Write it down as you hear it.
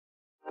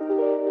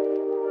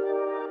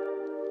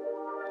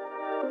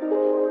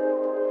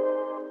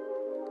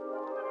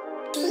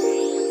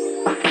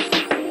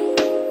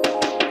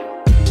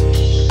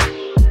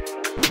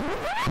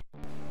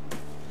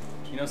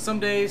some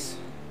days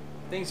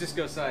things just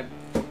go side.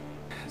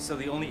 So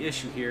the only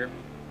issue here,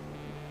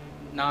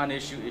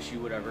 non-issue, issue,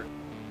 whatever,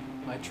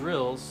 my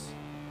drills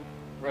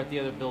were at the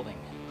other building.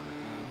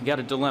 You got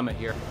a dilemma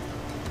here.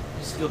 I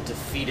just feel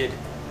defeated.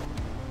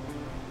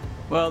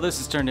 Well, this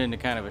has turned into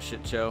kind of a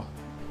shit show.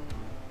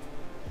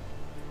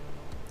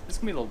 This is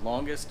gonna be the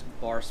longest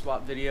bar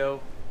swap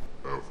video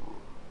ever.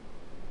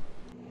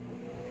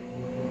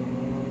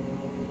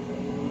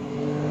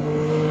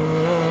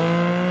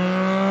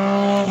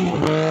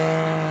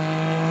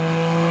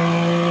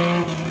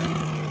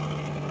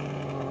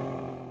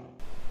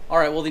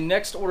 Alright, well the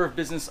next order of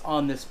business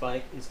on this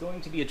bike is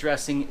going to be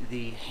addressing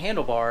the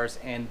handlebars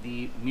and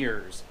the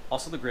mirrors,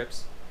 also the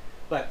grips.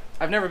 But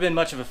I've never been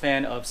much of a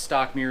fan of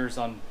stock mirrors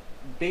on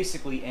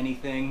basically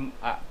anything.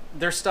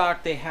 They're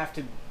stock, they have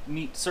to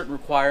meet certain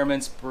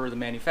requirements for the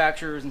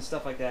manufacturers and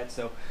stuff like that,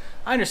 so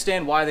I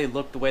understand why they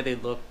look the way they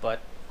look, but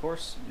of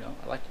course, you know,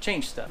 I like to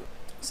change stuff.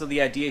 So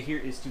the idea here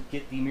is to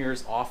get the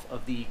mirrors off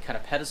of the kind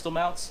of pedestal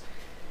mounts,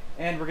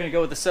 and we're going to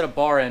go with a set of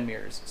bar end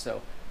mirrors.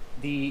 So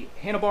the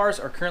handlebars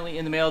are currently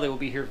in the mail. They will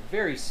be here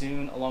very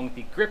soon, along with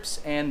the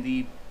grips and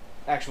the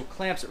actual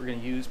clamps that we're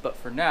going to use. But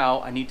for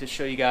now, I need to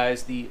show you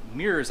guys the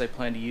mirrors I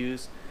plan to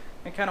use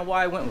and kind of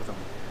why I went with them.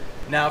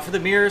 Now, for the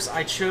mirrors,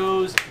 I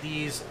chose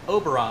these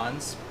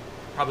Oberons.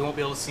 Probably won't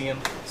be able to see them.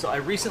 So I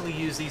recently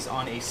used these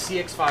on a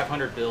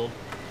CX500 build,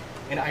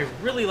 and I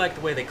really like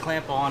the way they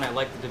clamp on. I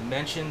like the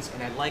dimensions,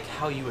 and I like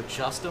how you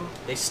adjust them.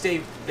 They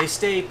stay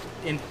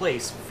in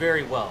place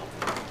very well.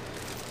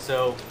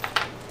 So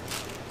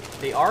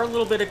they are a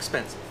little bit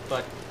expensive,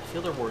 but I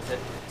feel they're worth it.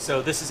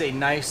 So this is a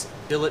nice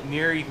billet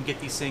mirror. You can get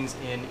these things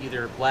in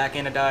either black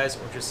anodized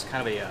or just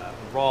kind of a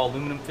raw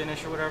aluminum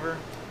finish or whatever.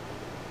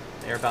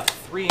 They're about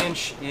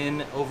 3-inch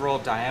in overall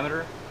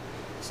diameter,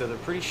 so they're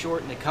pretty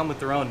short, and they come with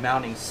their own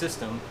mounting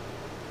system.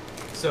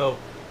 So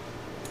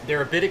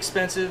they're a bit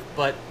expensive,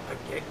 but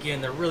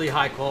again, they're really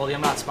high quality.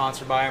 I'm not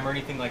sponsored by them or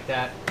anything like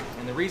that.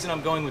 And the reason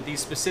I'm going with these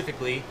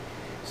specifically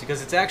is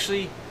because it's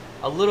actually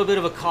a little bit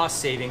of a cost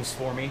savings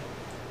for me.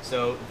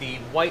 So the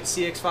white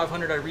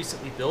CX500 I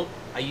recently built,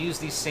 I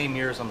used these same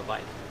mirrors on the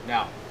bike.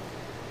 Now,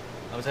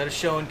 I was at a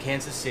show in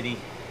Kansas City,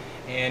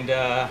 and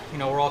you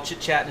know, we're all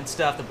chit-chatting and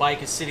stuff. The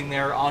bike is sitting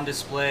there on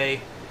display.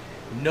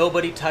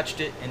 Nobody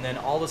touched it, and then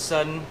all of a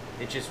sudden,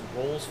 it just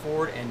rolls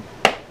forward and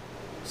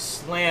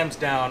slams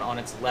down on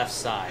its left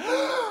side.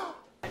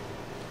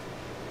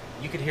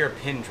 You could hear a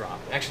pin drop.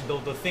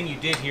 Actually, the thing you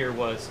did hear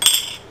was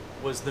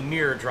the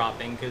mirror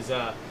dropping, because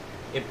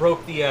it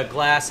broke the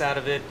glass out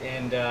of it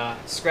and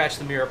scratched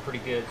the mirror pretty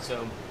good.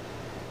 So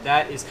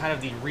that is kind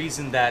of the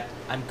reason that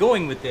I'm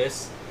going with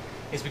this,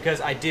 is because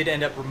I did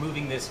end up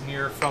removing this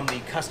mirror from the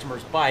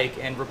customer's bike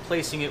and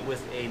replacing it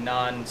with a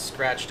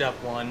non-scratched up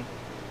one,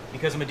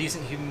 because I'm a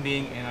decent human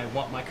being and I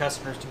want my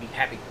customers to be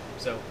happy.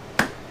 So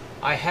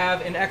I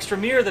have an extra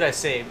mirror that I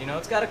saved. You know,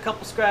 it's got a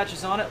couple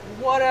scratches on it,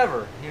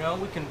 whatever. You know,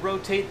 we can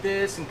rotate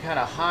this and kind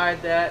of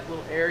hide that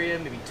little area,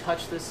 maybe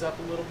touch this up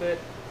a little bit.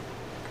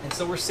 And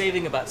so we're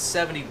saving about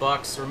 70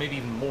 bucks or maybe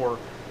even more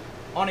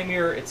on a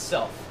mirror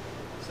itself.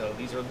 So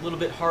these are a little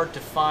bit hard to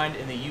find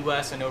in the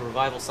US. I know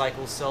Revival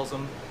Cycles sells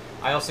them.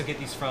 I also get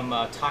these from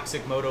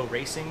Toxic Moto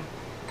Racing,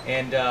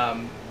 and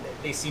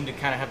they seem to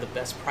kind of have the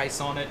best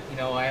price on it. You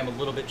know, I am a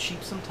little bit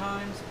cheap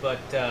sometimes, but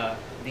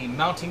the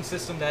mounting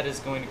system, that is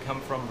going to come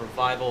from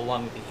Revival,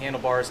 along with the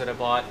handlebars that I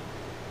bought,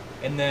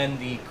 and then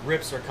the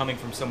grips are coming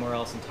from somewhere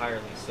else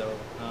entirely. So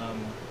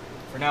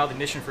for now, the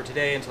mission for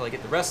today, until I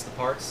get the rest of the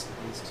parts,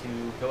 is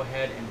to go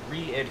ahead and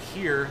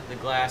re-adhere the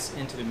glass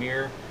into the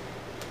mirror,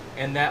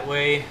 and that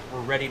way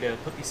we're ready to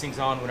put these things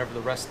on whenever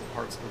the rest of the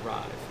parts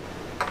arrive.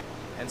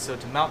 And so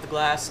to mount the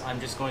glass, I'm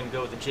just going to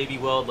go with a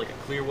JB weld, like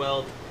a clear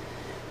weld,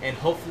 and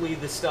hopefully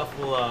this stuff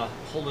will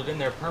hold it in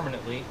there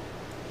permanently.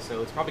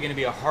 So it's probably going to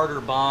be a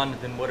harder bond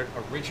than what it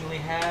originally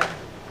had,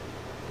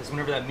 because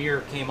whenever that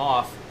mirror came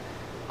off,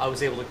 I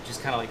was able to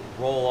just kind of like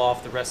roll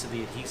off the rest of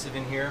the adhesive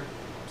in here.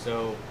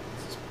 So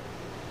this is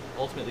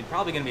ultimately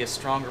probably going to be a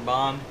stronger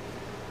bond.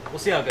 We'll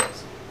see how it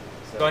goes.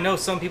 So I know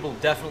some people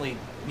definitely,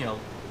 you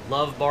know,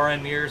 love bar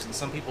end mirrors, and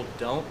some people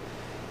don't.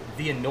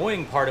 The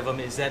annoying part of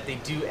them is that they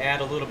do add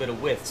a little bit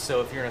of width.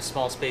 So if you're in a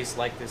small space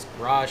like this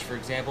garage, for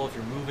example, if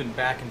you're moving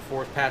back and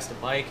forth past a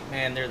bike,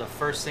 man, they're the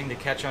first thing to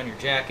catch on your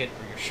jacket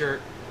or your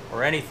shirt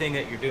or anything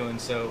that you're doing.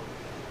 So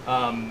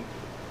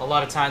a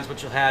lot of times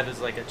what you'll have is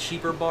like a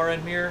cheaper bar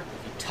end mirror.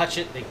 If you touch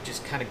it, they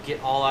just kind of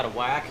get all out of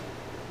whack.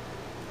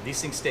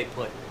 These things stay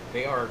put.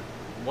 They are,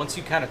 once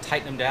you kind of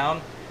tighten them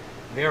down,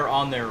 they're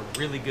on there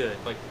really good.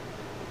 Like,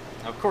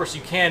 of course,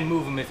 you can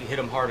move them if you hit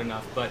them hard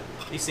enough, but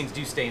these things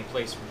do stay in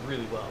place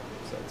really well.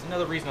 So it's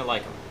another reason I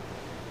like them.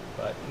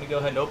 But let me go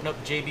ahead and open up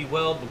the JB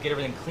weld. We'll get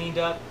everything cleaned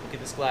up. We'll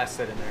get this glass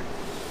set in there.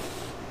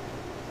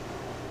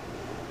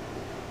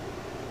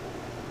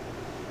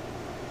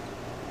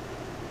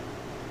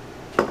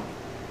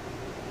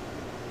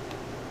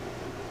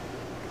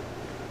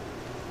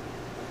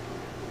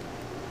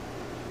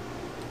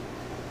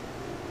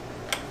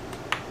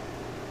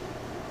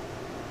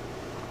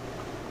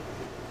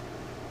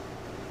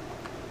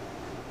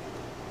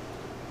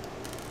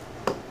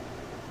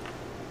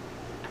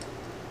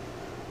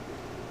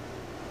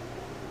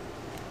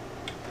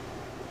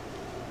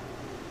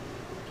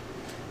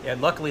 Yeah,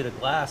 luckily the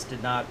glass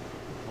did not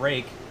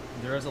break.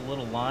 There is a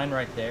little line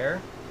right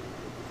there.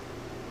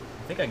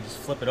 I think I can just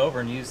flip it over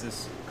and use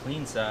this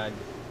clean side.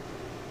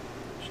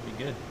 Should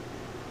be good.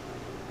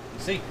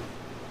 Let's see.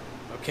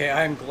 Okay,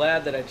 I'm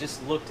glad that I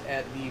just looked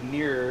at the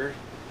mirror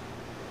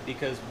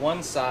because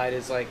one side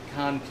is like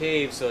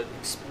concave, so it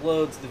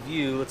explodes the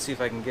view. Let's see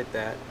if I can get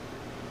that.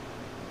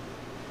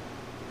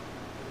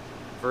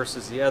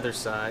 Versus the other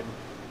side,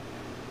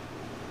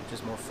 which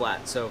is more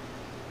flat. So,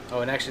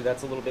 oh, and actually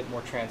that's a little bit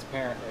more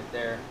transparent right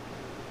there.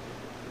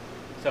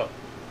 So,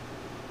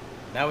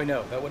 now we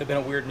know. That would have been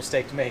a weird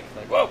mistake to make.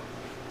 Like, whoa!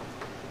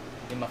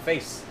 In my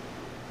face.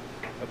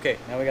 Okay,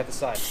 now we got the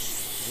side.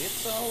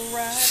 It's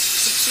alright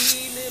to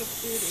be little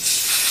bitty.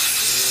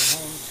 Your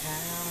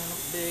hometown in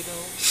a big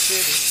old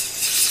city.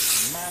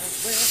 Might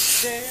as well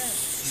share,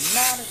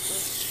 might as well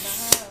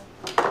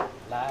smile.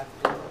 Life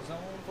goes on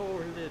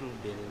for a little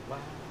bitty while.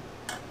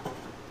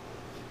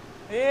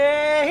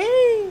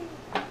 Hey!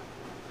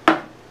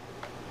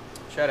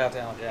 Shout out to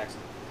Alan Jackson.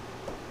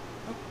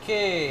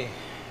 Okay.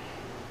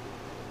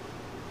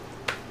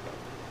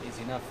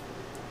 Easy enough.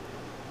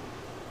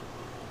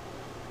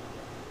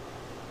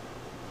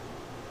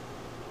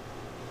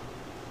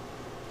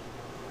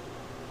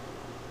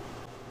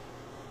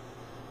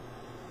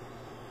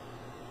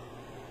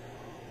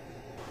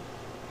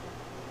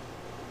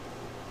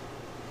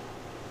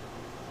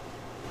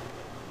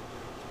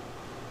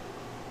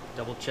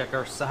 Double check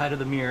our side of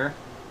the mirror.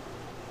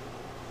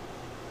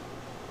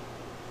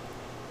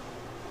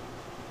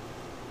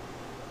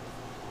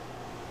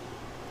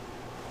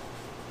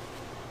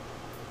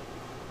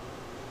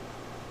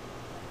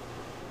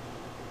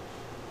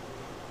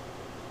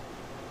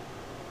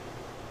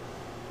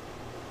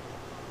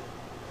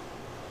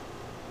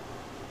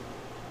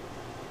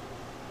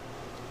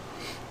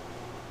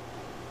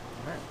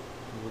 Alright,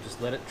 we'll just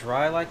let it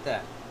dry like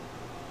that.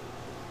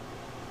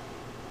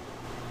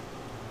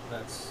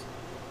 That's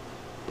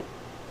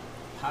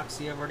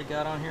epoxy I've already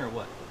got on here or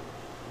what?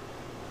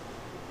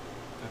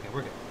 Okay,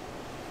 we're good.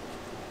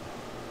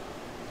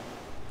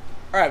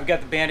 Alright, we got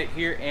the Bandit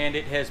here, and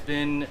it has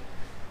been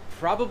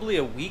probably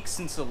a week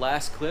since the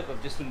last clip.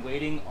 I've just been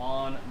waiting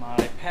on my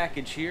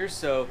package here,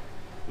 so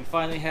we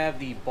finally have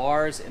the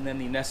bars and then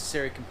the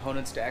necessary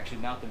components to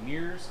actually mount the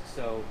mirrors.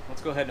 So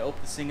let's go ahead and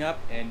open this thing up,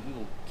 and we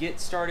will get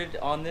started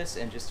on this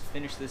and just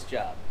finish this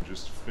job.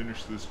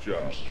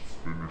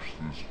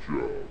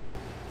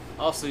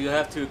 Also, you'll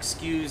have to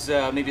excuse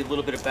maybe a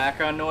little bit of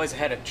background noise. I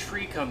had a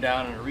tree come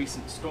down in a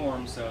recent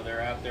storm, so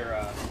they're out there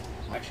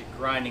actually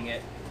grinding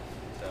it.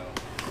 So,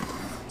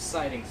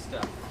 exciting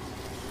stuff.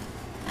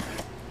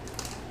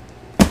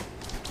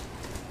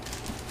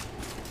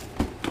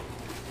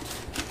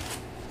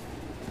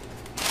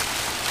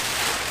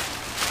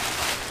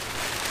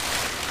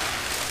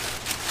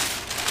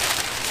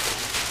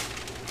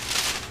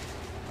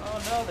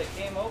 Oh no, they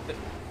came open.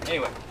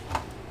 Anyway,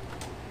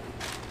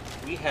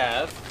 we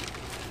have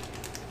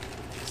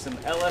some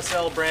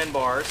LSL brand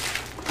bars,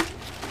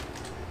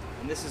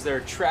 and this is their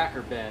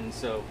tracker bend,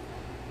 so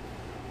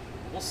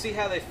we'll see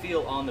how they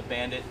feel on the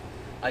Bandit.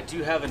 I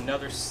do have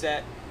another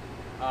set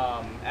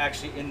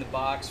actually in the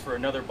box for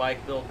another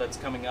bike build that's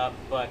coming up,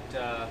 but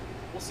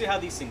we'll see how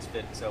these things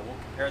fit. So we'll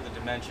compare the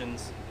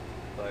dimensions,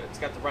 but it's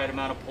got the right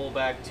amount of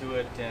pullback to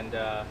it, and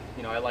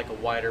you know, I like a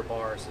wider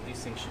bar, so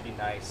these things should be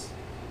nice.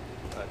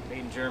 But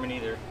made in Germany,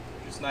 they're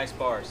just nice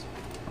bars.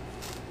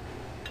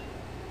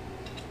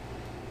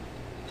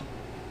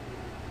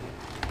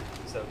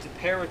 So to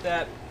pair with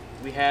that,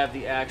 we have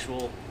the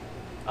actual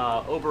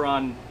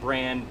Oberon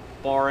brand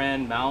bar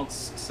end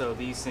mounts. So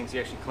these things, you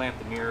actually clamp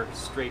the mirror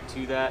straight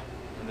to that,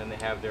 and then they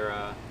have their,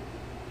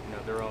 you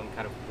know, their own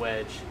kind of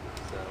wedge.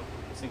 So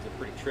these things are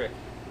pretty trick.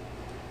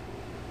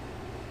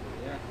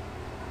 Yeah.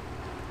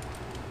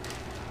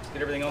 Let's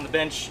get everything on the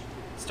bench.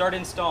 Start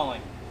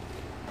installing.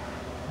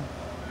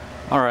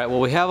 All right. Well,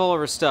 we have all of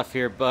our stuff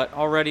here, but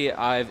already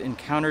I've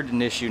encountered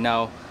an issue.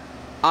 Now,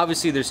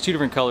 obviously, there's two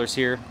different colors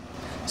here.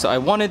 So I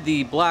wanted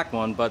the black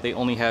one, but they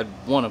only had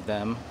one of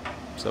them.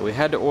 So we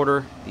had to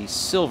order the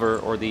silver,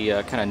 or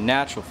the kind of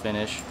natural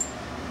finish.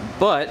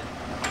 But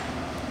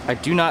I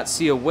do not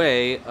see a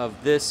way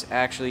of this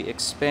actually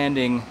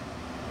expanding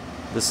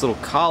this little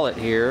collet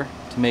here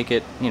to make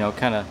it, you know,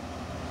 kind of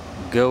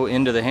go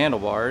into the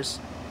handlebars.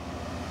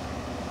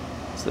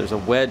 So there's a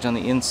wedge on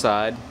the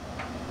inside.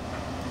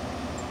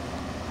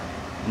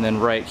 And then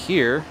right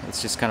here,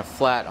 it's just kind of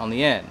flat on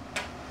the end.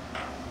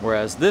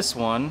 Whereas this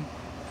one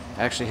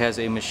actually has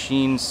a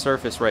machined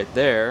surface right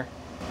there,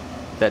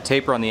 that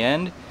taper on the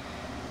end.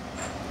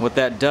 What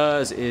that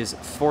does is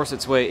force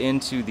its way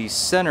into the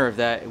center of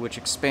that, which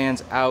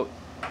expands out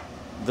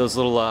those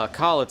little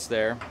collets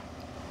there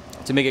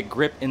to make it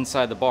grip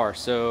inside the bar.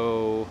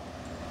 So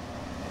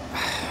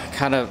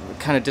kind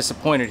of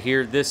disappointed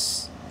here.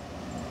 This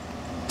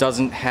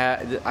doesn't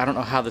have, I don't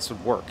know how this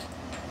would work.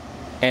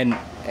 And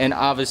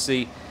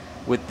obviously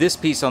with this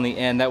piece on the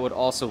end, that would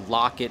also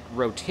lock it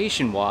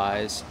rotation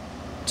wise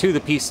to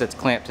the piece that's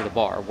clamped to the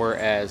bar,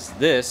 whereas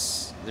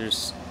this,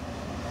 there's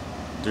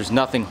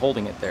nothing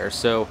holding it there.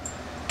 So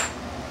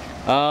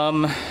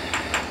Trying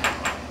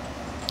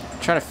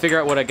to figure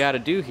out what I got to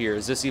do here.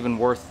 Is this even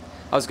worth?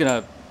 I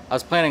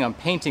was planning on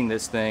painting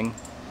this thing,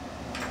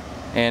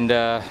 and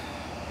now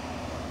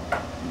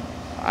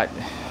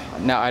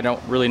I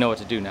don't really know what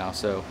to do now.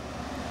 So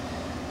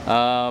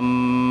I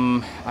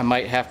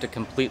might have to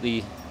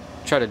completely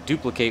try to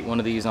duplicate one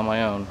of these on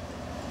my own.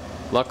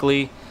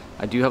 Luckily,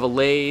 I do have a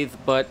lathe,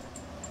 but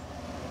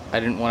I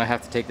didn't want to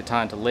have to take the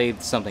time to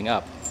lathe something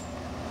up.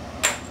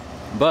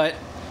 But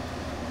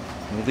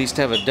at least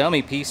have a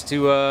dummy piece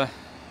to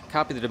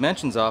copy the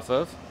dimensions off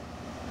of.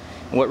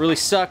 And what really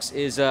sucks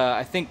is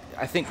I think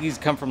these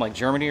come from like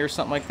Germany or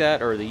something like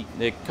that, or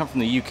they come from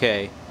the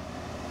UK,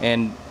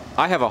 and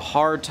I have a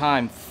hard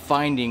time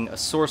finding a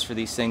source for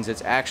these things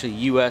that's actually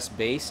US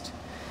based.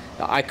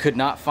 I could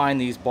not find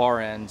these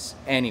bar ends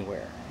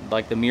anywhere.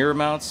 Like the mirror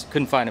mounts,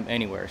 couldn't find them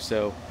anywhere.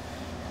 So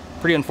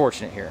pretty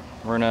unfortunate here.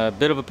 We're in a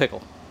bit of a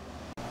pickle.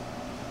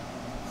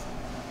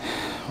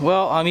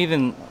 Well, I'm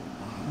even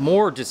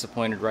more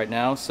disappointed right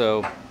now,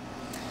 so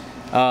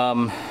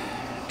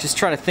just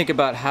trying to think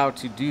about how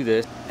to do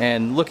this.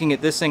 And looking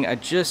at this thing, I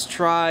just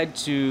tried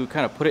to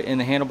kind of put it in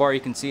the handlebar. You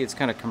can see it's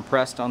kind of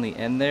compressed on the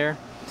end there,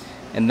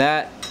 and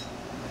that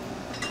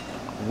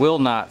will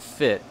not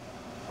fit.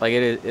 Like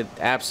it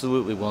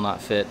absolutely will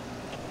not fit.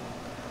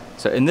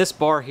 So, and this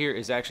bar here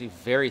is actually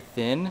very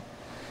thin.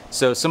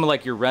 So some of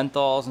like your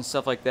Renthals and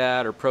stuff like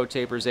that, or Pro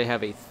Tapers, they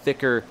have a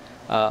thicker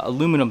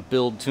aluminum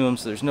build to them,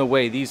 so there's no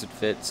way these would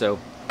fit. So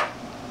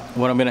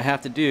what I'm gonna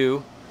have to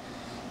do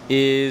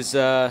is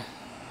I'm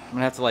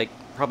gonna have to like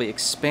probably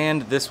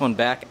expand this one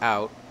back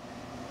out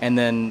and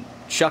then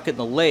chuck it in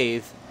the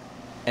lathe,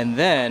 and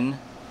then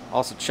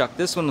also chuck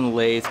this one in the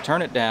lathe,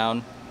 turn it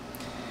down,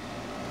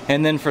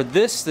 and then for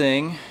this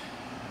thing,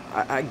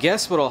 I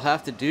guess what I'll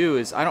have to do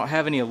is, I don't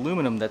have any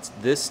aluminum that's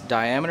this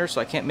diameter, so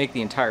I can't make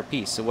the entire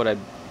piece. So what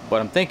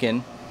I'm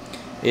thinking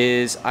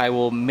is I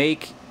will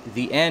make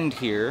the end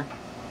here,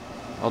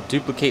 I'll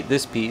duplicate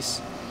this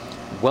piece,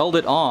 weld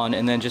it on,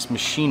 and then just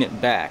machine it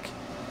back.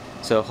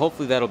 So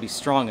hopefully that'll be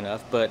strong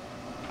enough, but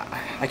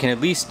I can at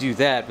least do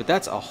that. But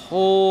that's a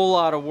whole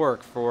lot of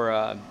work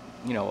for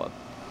you know,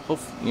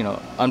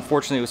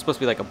 unfortunately it was supposed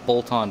to be like a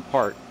bolt-on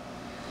part.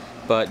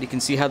 But you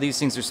can see how these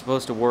things are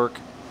supposed to work.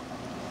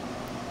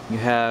 You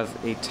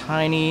have a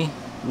tiny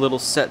little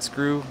set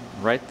screw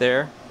right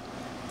there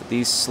that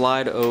these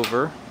slide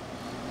over.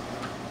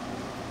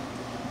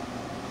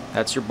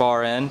 That's your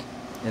bar end,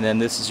 and then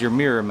this is your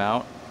mirror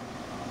mount,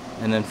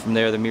 and then from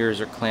there the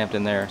mirrors are clamped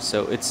in there.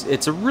 So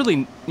it's a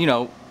really, you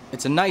know,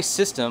 it's a nice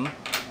system.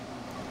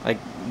 Like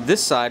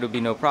this side would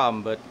be no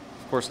problem, but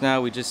of course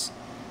now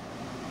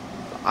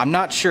I'm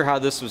not sure how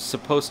this was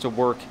supposed to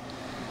work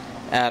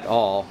at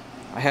all.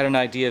 I had an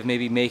idea of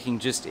maybe making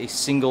just a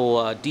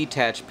single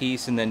detached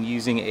piece and then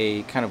using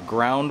a kind of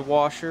ground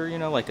washer, you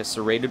know, like a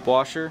serrated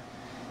washer,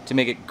 to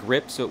make it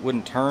grip so it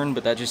wouldn't turn,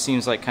 but that just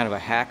seems like kind of a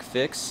hack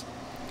fix.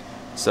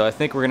 So I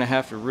think we're going to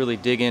have to really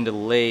dig into the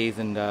lathe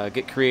and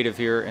get creative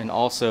here, and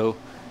also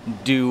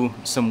do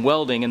some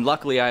welding. And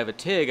luckily I have a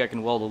TIG, I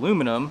can weld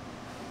aluminum,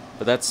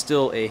 but that's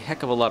still a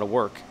heck of a lot of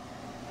work.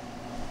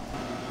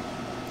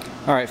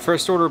 Alright,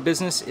 first order of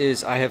business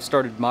is I have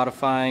started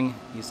modifying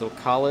these little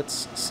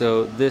collets.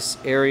 So this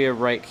area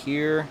right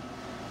here,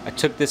 I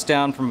took this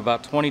down from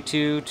about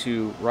 22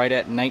 to right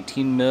at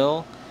 19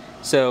 mil.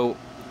 So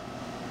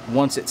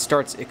once it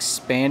starts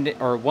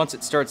expanding, or once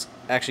it starts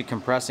actually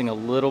compressing a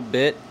little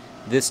bit,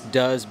 this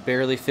does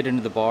barely fit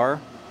into the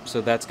bar.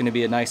 So that's going to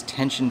be a nice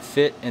tension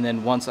fit. And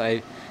then once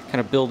I kind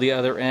of build the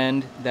other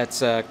end, that's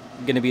going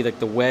to be like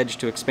the wedge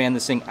to expand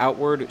this thing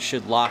outward. It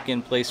should lock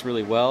in place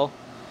really well.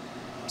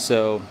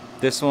 So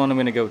this one I'm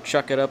going to go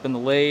chuck it up in the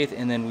lathe,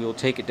 and then we will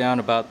take it down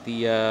about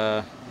the,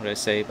 what did I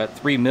say, about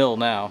 3 mil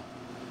now.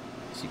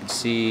 So you can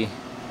see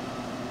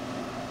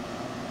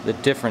the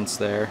difference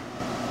there.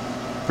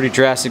 Pretty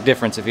drastic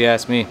difference if you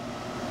ask me.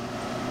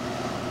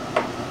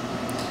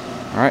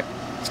 Alright,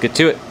 let's get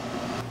to it.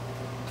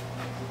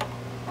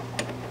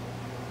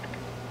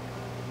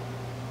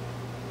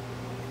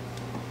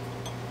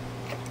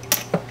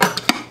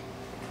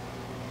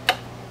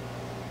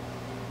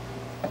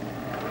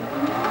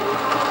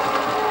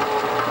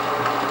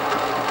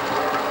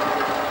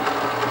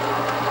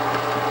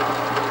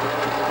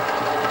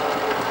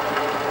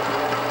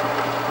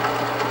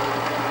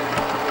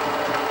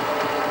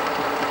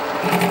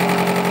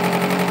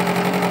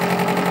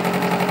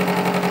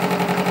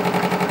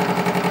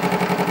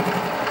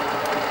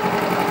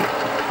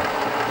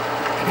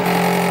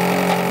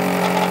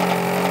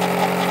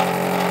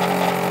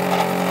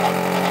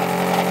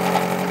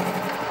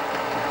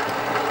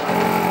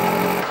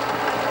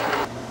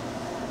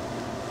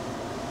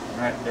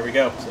 There we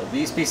go. So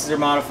these pieces are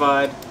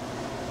modified.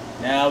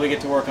 Now we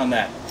get to work on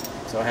that.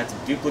 So I had to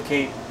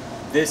duplicate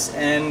this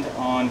end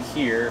on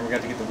here. We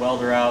got to get the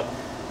welder out,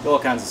 do all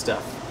kinds of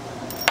stuff.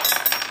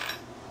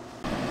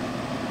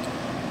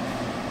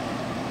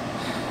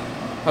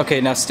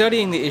 Okay, now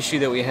studying the issue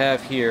that we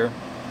have here,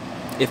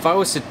 if I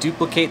was to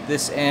duplicate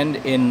this end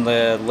in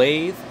the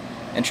lathe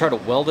and try to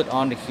weld it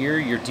onto here,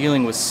 you're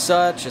dealing with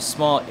such a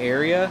small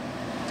area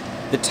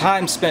the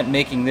time spent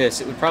making this,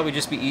 it would probably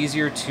just be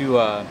easier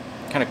to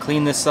kind of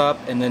clean this up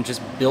and then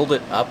just build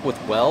it up with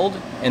weld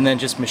and then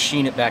just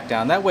machine it back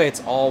down. That way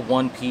it's all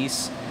one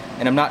piece,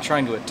 and I'm not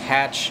trying to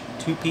attach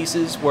two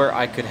pieces where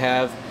I could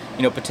have,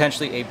 you know,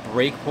 potentially a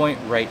break point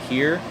right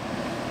here.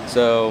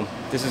 So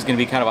this is going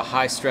to be kind of a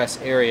high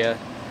stress area.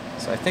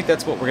 So I think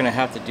that's what we're going to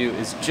have to do,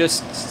 is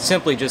just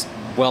simply just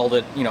weld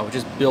it, you know,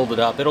 just build it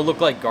up. It'll look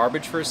like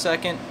garbage for a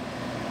second,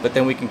 but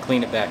then we can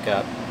clean it back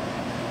up.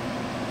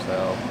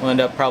 So we'll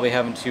end up probably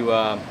having to, you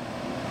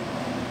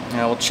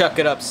know, we'll chuck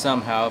it up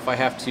somehow. If I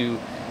have to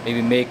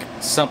maybe make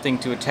something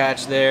to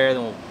attach there,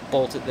 then we'll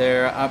bolt it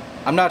there.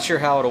 I'm not sure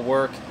how it'll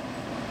work.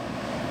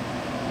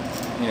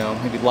 You know,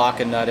 maybe lock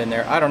a nut in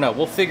there. I don't know.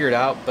 We'll figure it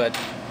out, but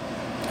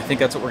I think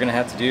that's what we're going to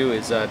have to do,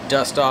 is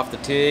dust off the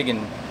TIG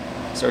and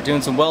start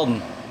doing some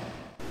welding.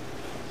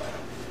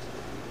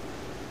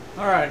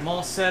 Alright, I'm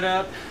all set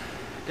up.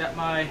 Got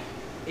my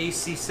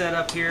AC set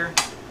up here.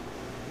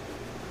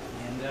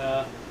 And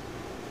we'll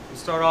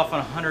start off on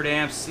 100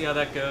 amps, see how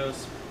that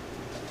goes.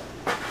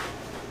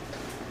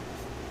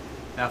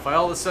 Now if I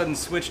all of a sudden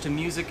switch to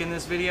music in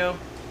this video,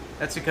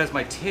 that's because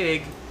my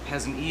TIG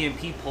has an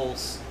EMP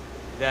pulse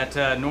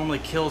that normally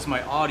kills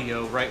my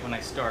audio right when I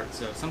start.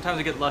 So sometimes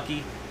I get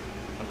lucky,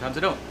 sometimes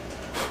I don't.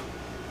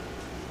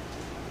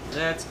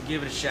 Let's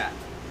give it a shot.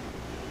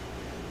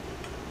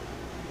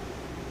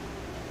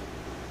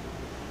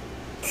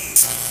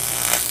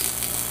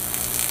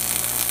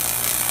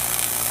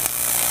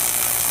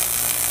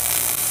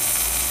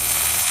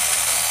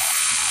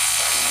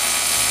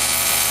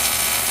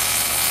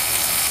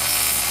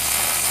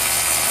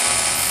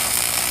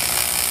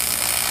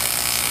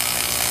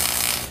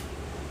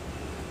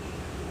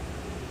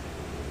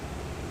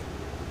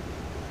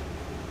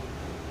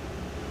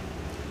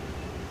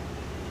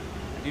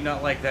 I do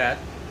not like that.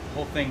 The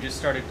whole thing just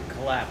started to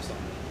collapse on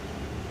me.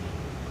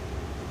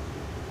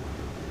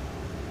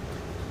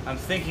 I'm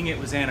thinking it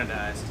was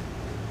anodized.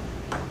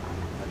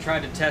 I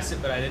tried to test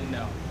it, but I didn't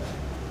know.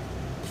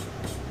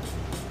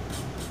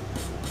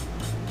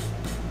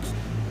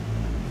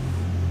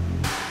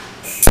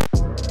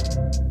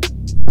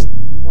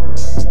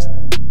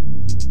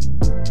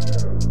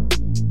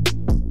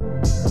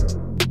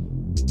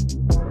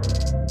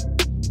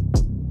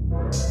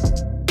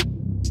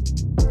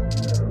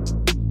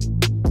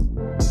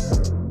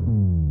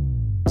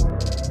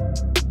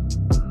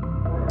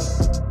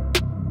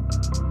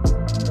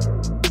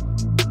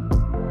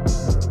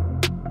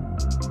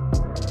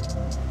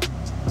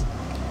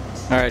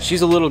 Alright,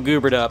 she's a little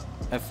goobered up.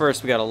 At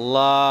first we got a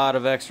lot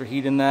of extra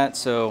heat in that,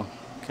 so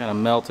kind of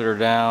melted her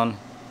down.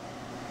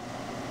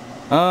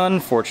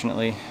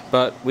 Unfortunately,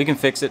 but we can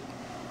fix it.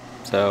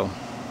 So,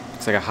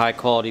 looks like a high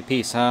quality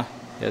piece, huh?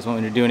 You guys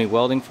want me to do any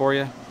welding for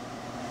you?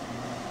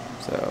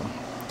 So,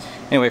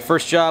 anyway,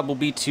 first job will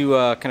be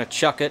to kind of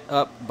chuck it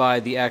up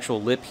by the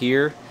actual lip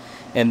here,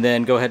 and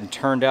then go ahead and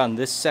turn down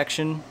this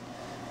section.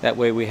 That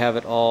way we have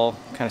it all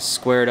kind of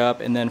squared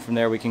up, and then from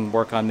there we can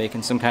work on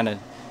making some kind of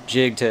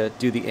jig to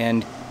do the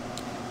end.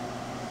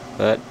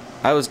 But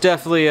I was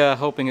definitely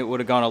hoping it would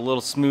have gone a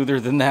little smoother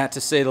than that,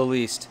 to say the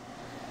least.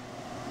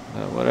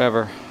 But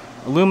whatever.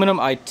 Aluminum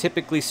I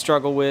typically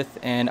struggle with,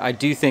 and I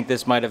do think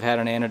this might have had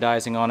an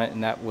anodizing on it,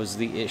 and that was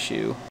the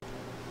issue.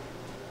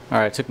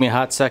 Alright, it took me a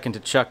hot second to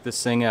chuck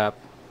this thing up.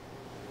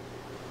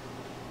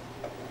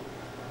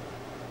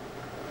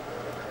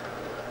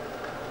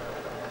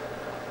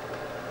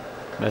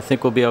 But I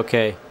think we'll be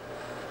okay.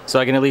 So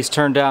I can at least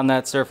turn down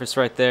that surface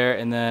right there,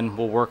 and then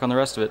we'll work on the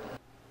rest of it.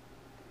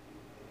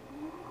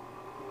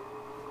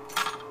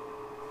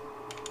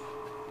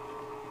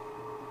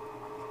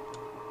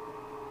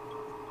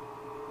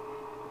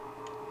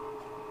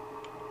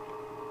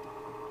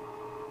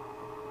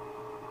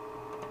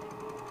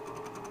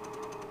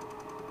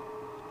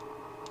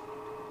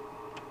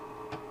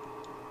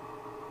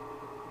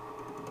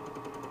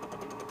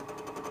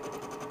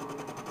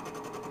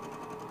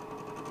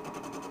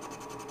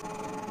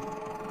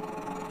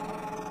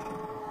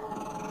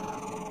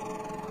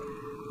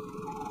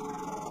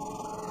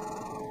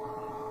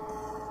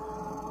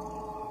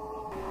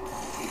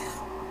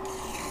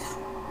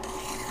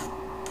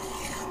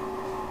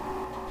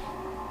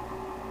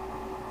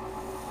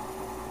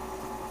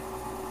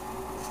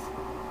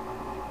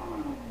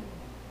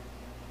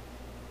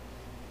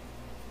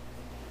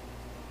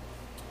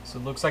 So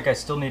it looks like I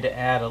still need to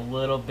add a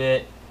little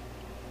bit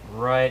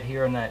right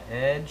here on that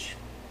edge.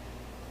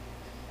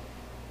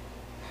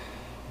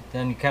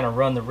 Then you kind of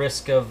run the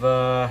risk of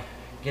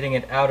getting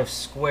it out of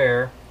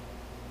square.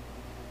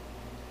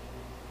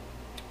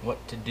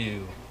 What to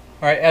do?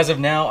 Alright, as of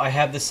now I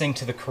have this thing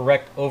to the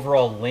correct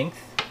overall length,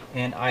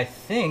 and I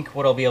think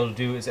what I'll be able to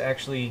do is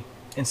actually,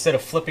 instead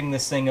of flipping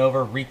this thing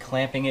over,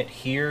 reclamping it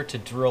here to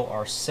drill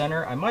our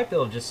center, I might be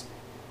able to just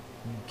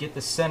get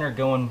the center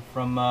going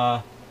from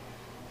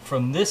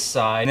this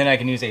side, and then I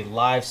can use a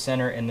live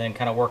center and then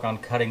kind of work on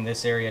cutting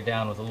this area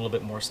down with a little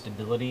bit more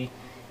stability,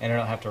 and I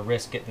don't have to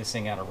risk getting this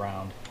thing out of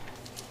round.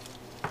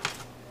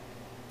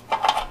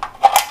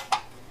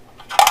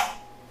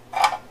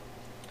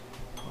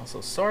 So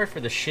sorry for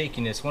the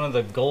shakiness. One of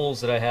the goals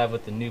that I have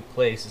with the new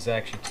place is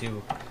actually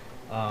to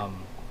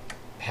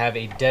have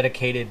a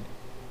dedicated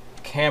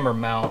camera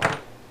mount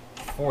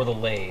for the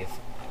lathe.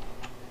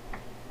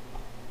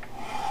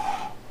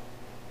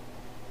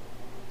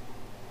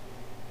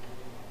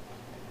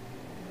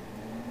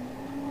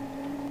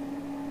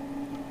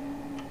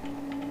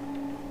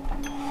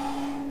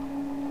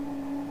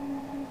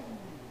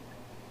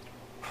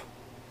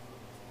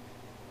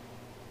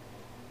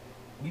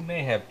 We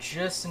may have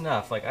just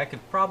enough. Like, I could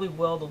probably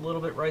weld a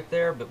little bit right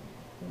there, but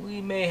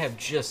we may have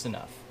just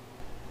enough.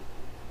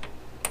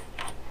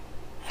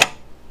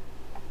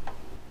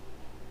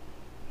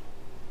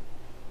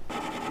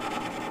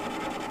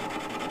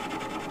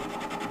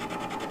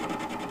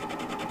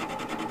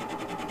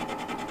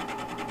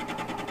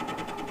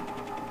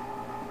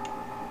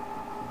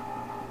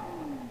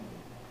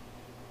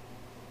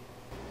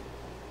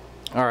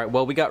 Alright,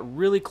 well, we got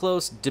really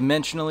close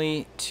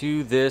dimensionally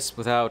to this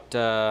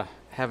without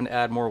having to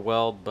add more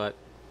weld, but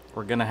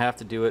we're gonna have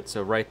to do it.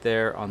 So right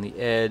there on the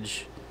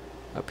edge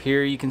up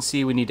here, you can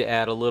see we need to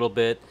add a little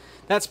bit.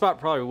 That spot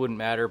probably wouldn't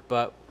matter,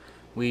 but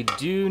we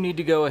do need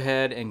to go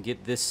ahead and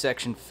get this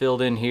section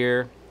filled in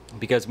here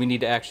because we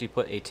need to actually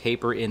put a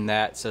taper in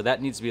that, so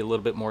that needs to be a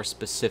little bit more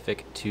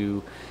specific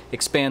to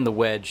expand the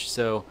wedge.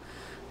 So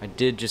I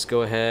did just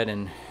go ahead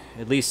and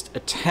at least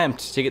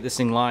attempt to get this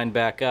thing lined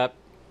back up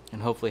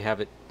and hopefully have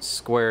it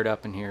squared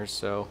up in here.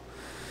 So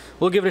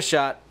we'll give it a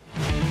shot.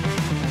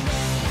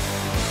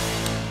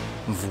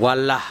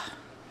 Voila!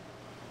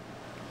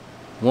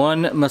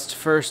 One must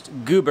first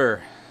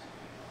goober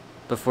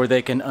before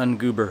they can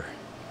ungoober.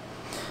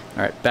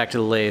 Alright, back to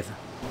the lathe.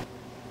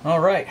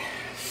 Alright,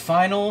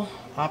 final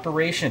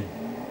operation.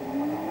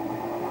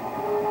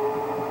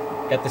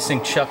 Got this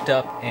thing chucked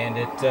up and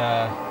it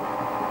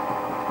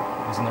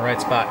was in the right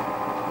spot.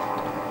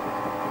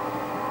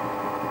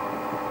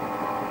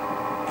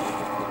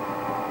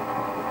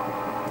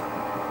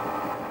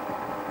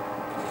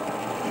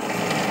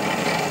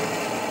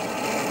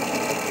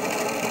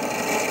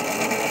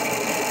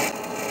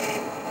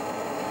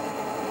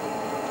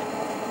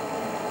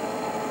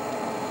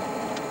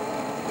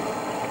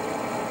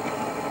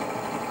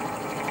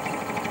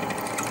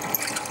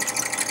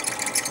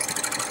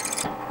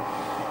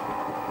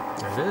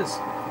 There it is.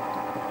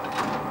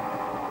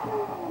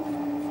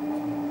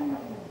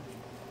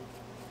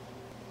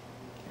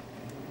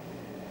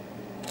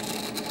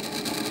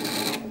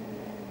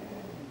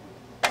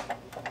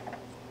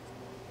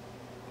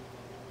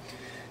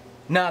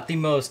 Not the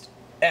most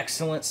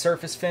excellent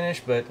surface finish,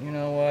 but you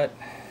know what?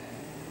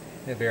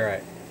 It'll be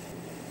alright.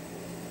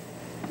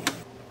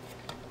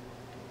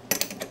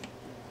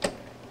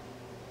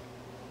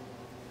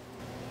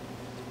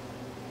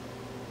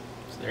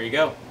 So there you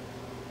go.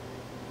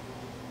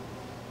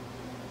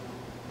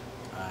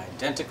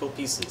 Identical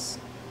pieces.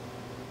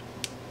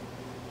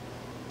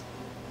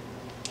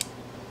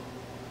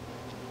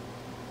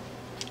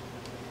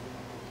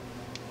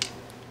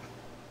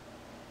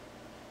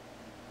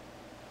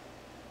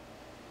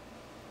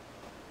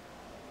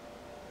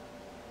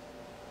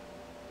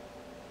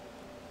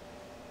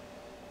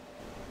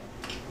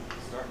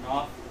 Starting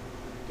off,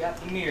 got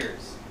the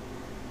mirrors.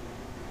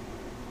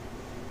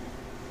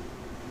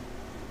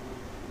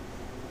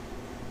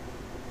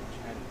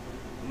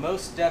 I'm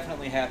most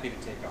definitely happy to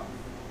take off.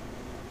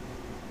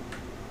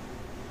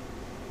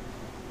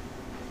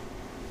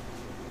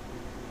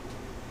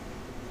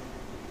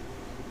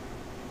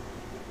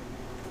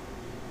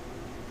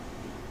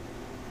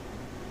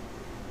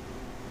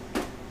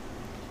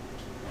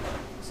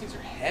 These are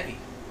heavy.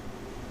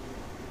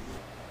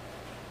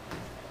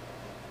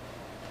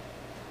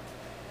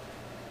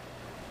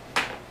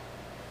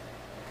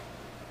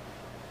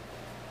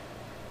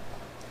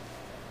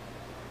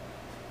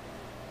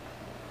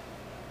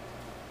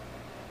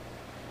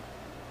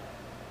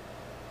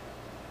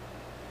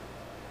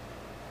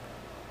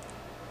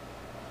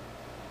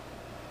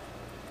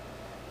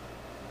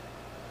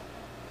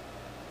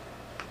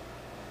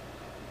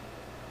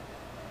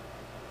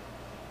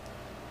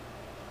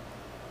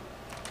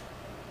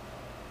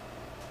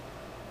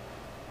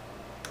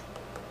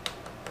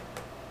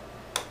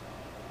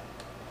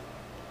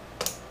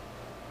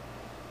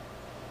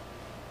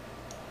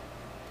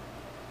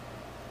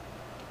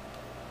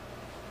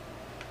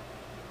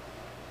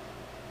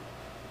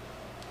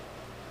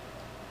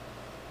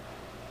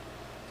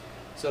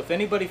 So if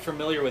anybody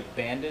familiar with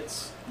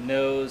Bandits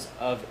knows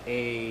of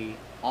a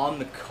on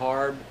the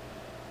carb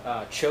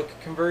choke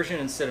conversion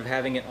instead of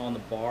having it on the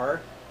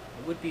bar,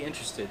 I would be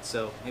interested.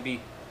 So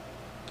maybe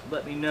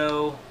let me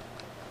know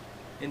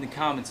in the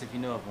comments if you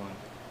know of one.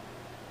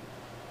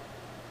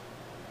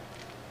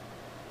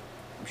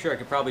 I'm sure I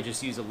could probably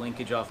just use a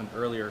linkage off an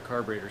earlier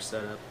carburetor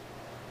setup.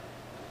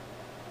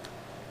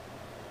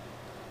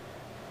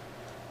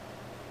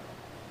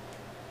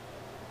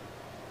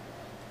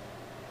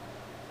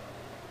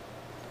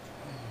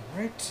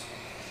 Right.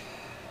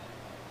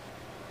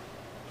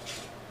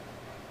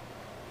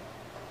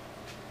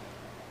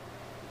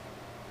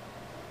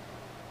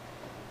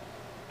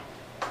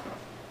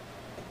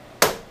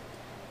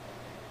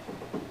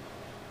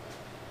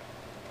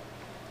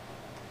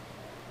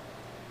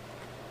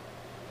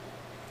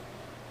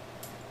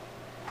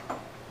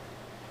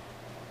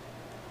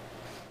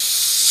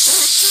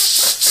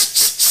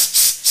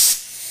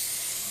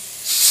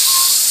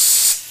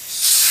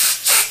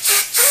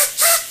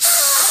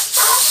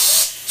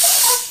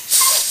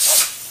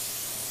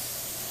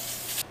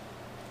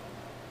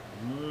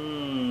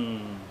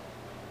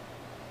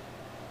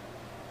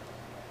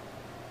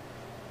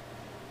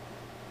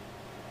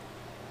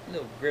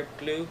 little grip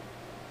glue.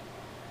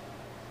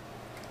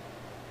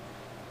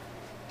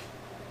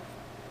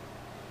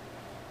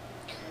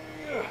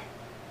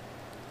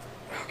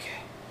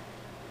 Okay.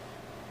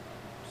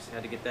 Just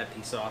had to get that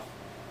piece off.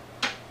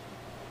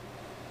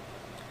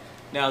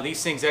 Now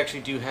these things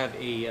actually do have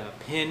a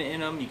pin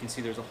in them. You can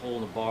see there's a hole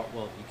in the bar.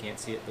 Well, you can't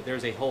see it, but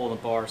there's a hole in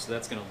the bar, so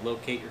that's going to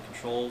locate your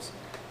controls.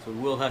 So we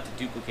will have to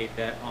duplicate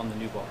that on the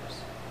new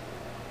bars.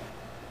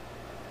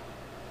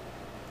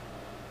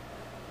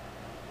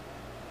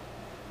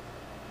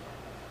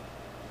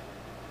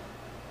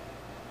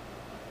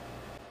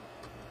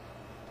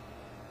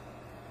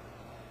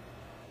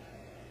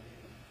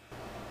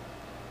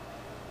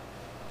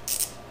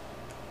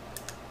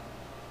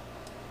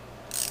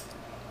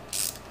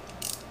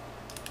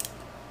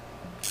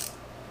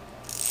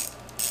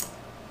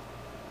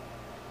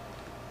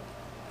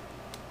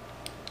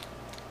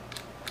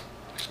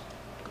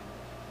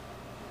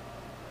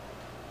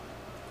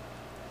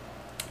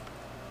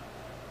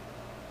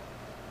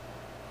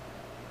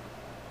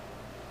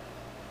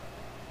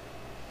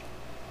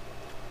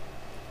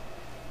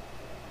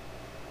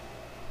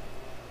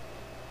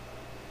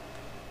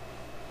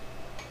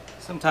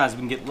 Sometimes we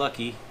can get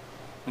lucky.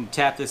 When you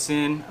tap this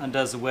in,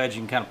 undoes the wedge,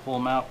 you can kind of pull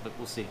them out, but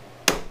we'll see.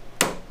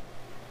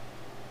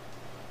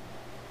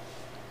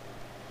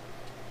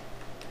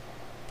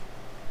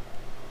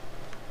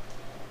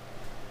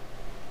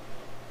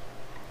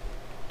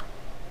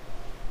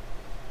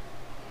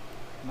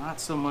 Not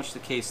so much the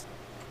case.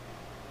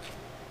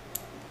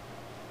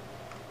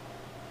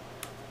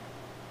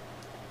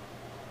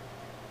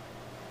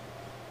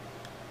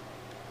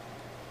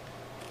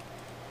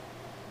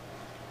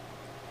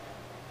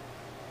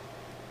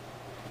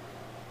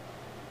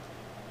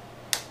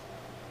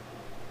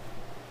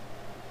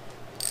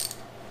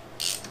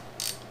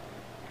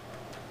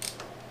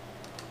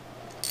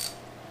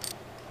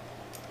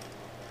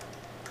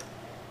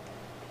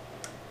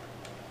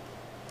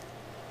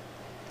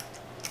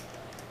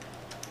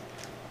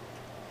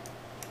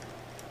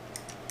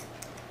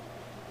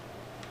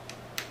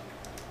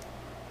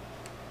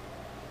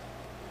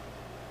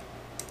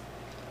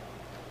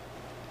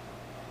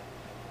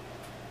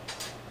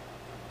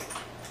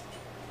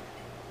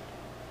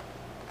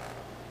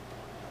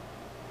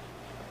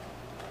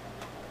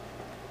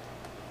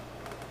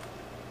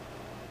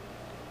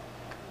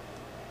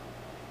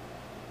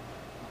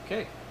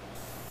 Okay.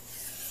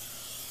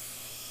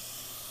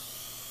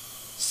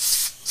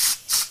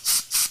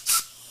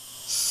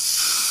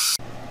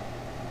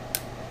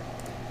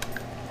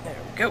 There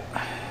we go.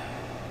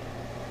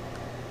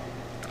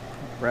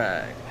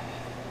 Right.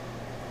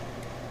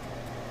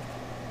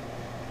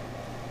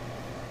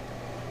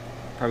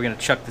 Probably gonna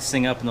chuck this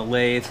thing up in the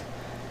lathe,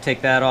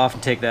 take that off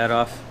and take that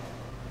off.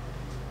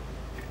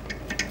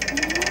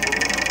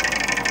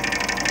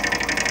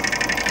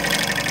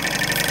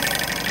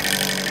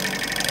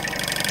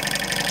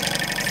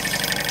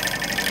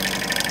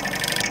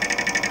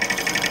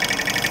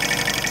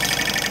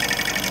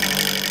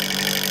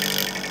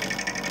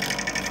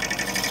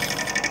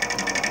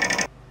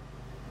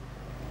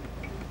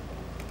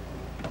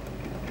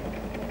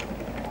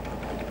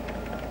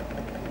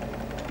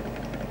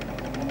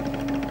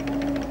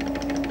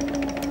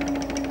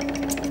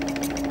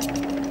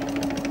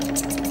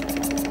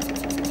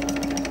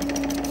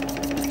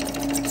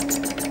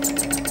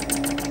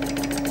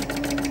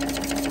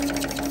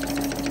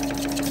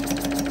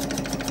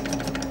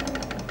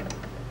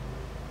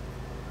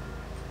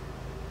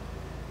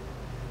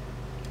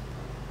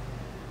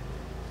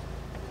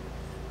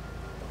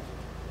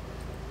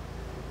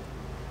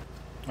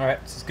 Alright,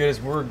 it's as good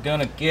as we're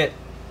gonna get.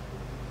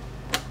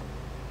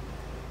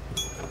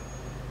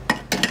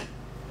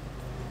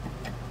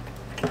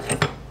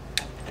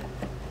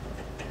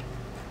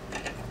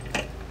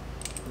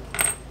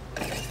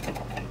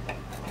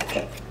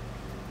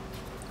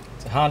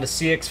 It's a Honda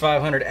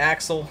CX500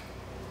 axle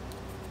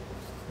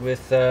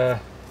with some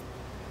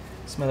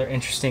other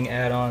interesting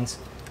add-ons.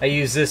 I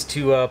use this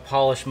to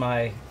polish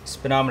my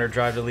speedometer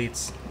drive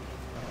deletes.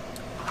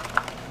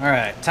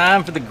 Alright,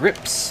 time for the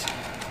grips.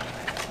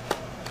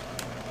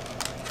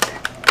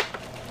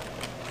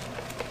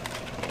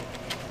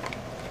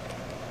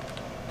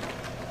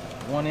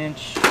 1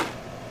 inch.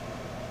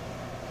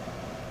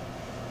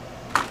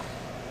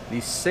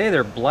 These say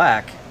they're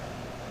black.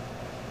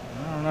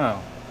 I don't know.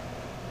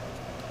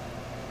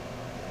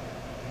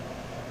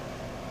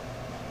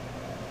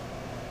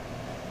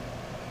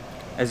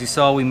 As you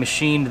saw, we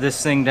machined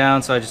this thing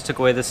down, so I just took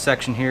away this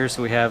section here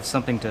so we have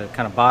something to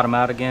kind of bottom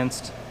out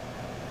against.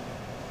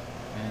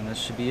 And this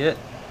should be it.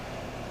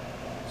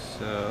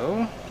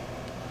 So,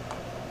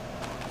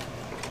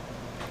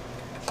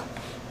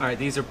 alright,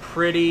 these are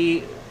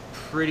pretty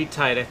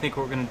tight. I think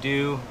what we're going to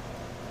do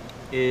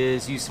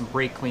is use some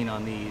brake clean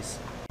on these.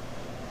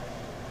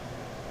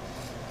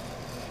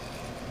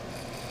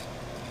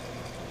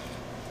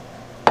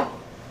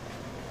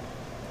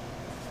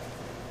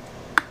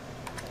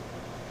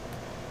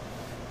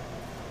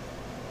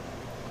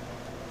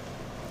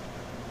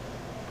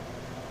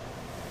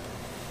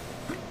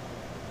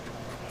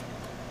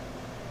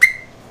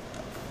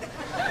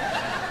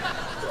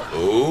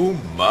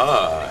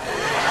 my.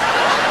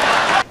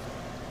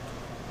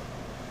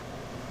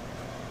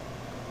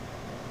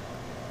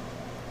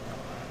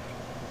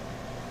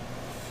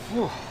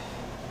 Whew.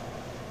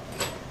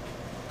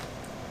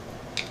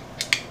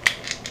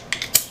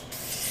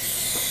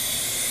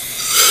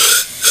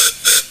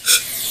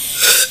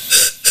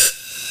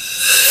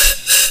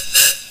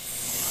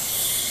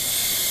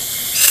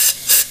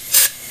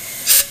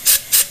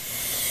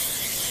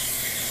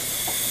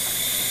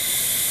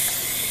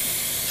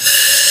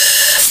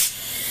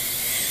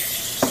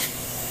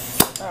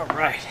 All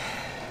right.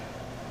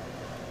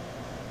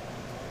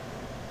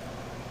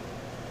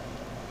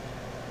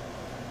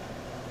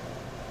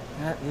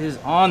 That is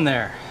on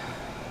there.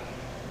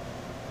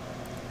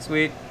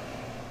 Sweet.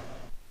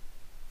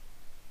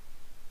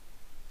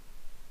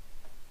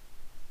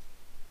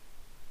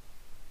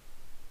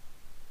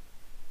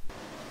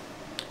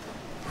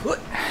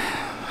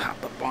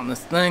 Hop up on this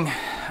thing.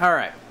 All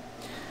right.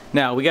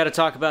 Now we got to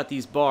talk about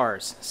these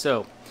bars.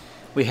 So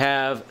we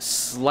have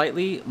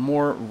slightly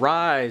more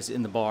rise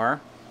in the bar.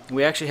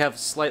 We actually have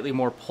slightly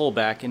more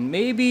pullback, and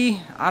maybe,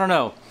 I don't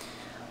know.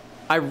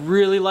 I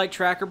really like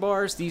tracker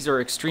bars. These are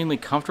extremely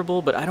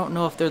comfortable, but I don't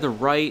know if they're the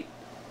right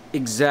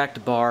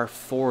exact bar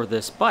for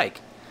this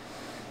bike.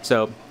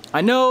 So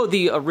I know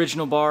the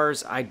original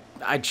bars,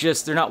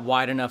 they're not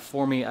wide enough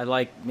for me. I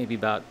like maybe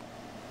about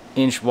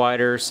an inch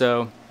wider or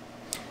so.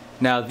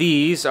 Now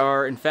these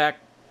are in fact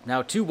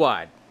now too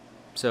wide.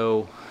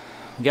 So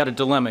we got a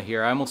dilemma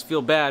here. I almost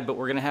feel bad, but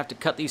we're gonna have to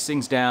cut these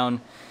things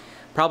down.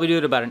 Probably do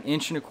it about 1.25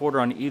 inches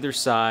on either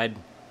side.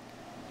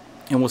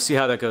 And we'll see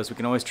how that goes. We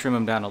can always trim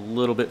them down a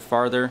little bit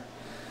farther,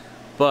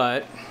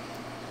 but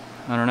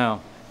I don't know.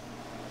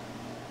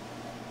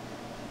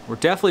 We're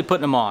definitely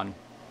putting them on.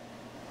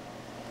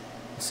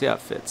 Let's see how it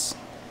fits.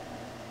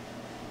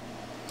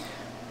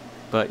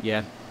 But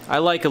yeah, I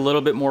like a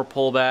little bit more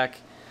pullback.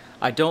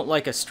 I don't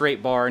like a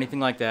straight bar or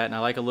anything like that, and I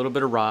like a little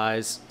bit of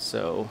rise.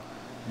 So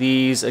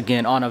these,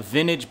 again, on a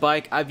vintage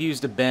bike, I've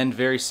used a bend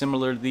very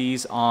similar to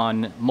these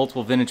on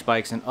multiple vintage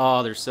bikes, and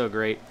oh, they're so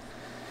great.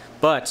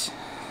 But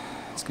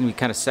it's going to be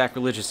kind of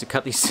sacrilegious to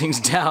cut these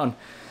things down.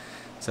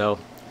 So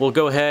we'll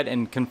go ahead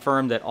and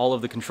confirm that all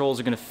of the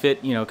controls are going to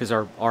fit, you know, because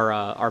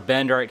our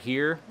bend right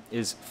here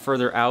is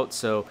further out,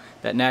 so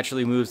that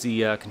naturally moves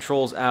the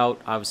controls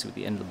out, obviously with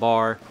the end of the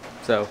bar.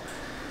 So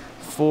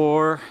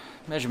for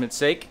measurement's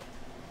sake,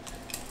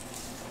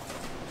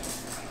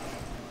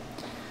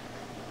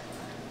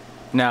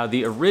 now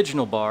the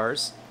original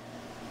bars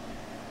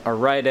are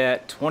right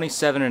at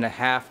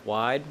 27.5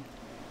 wide,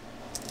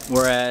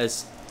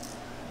 whereas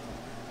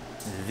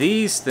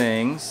these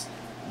things,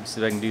 let me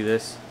see if I can do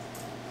this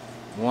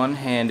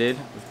one-handed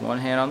with one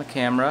hand on the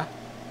camera.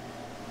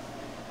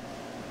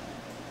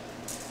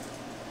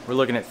 We're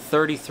looking at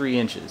 33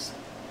 inches.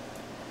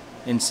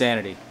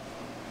 Insanity.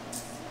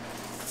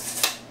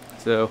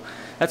 So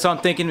that's what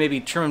I'm thinking, maybe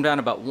trim them down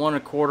about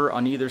 1.25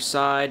 on either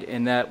side,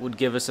 and that would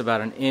give us about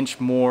 1 inch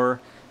more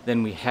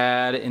than we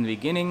had in the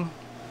beginning,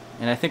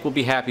 and I think we'll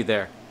be happy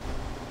there.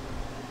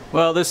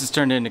 Well, this has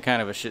turned into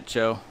kind of a shit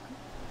show.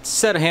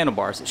 Set of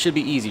handlebars. It should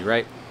be easy,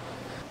 right?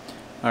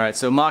 Alright,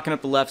 so mocking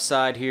up the left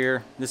side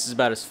here. This is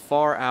about as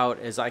far out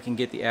as I can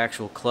get the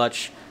actual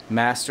clutch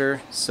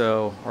master.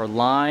 So our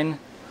line,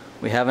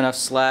 we have enough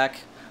slack.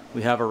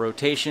 We have a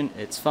rotation,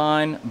 it's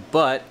fine.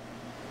 But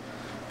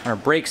our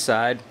brake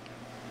side,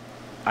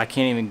 I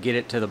can't even get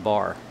it to the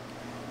bar.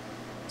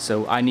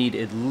 So I need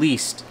at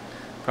least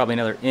probably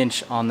another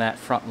inch on that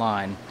front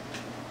line.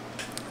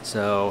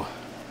 So,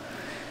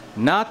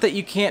 not that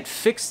you can't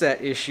fix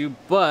that issue,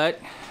 but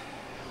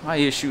my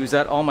issue is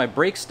that all my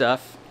brake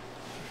stuff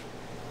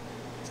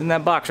is in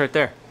that box right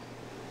there.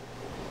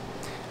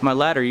 My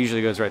ladder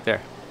usually goes right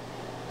there.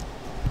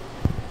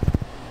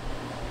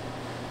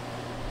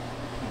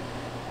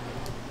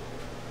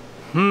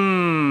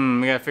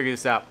 We gotta figure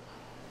this out.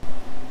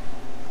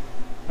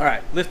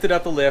 Alright, lifted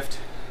up the lift,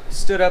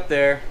 stood up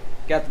there,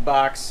 got the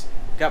box,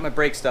 got my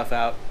brake stuff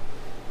out.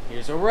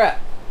 Here's where we're at.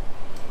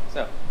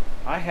 So,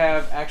 I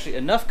have actually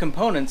enough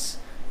components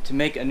to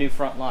make a new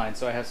front line.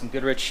 So I have some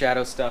Goodrich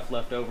Shadow stuff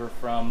left over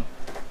from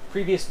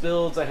previous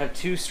builds. I have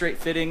 2 straight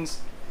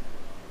fittings,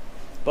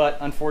 but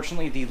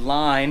unfortunately the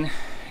line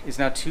is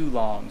now too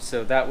long,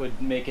 so that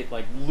would make it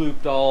like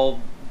looped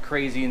all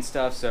crazy and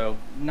stuff, so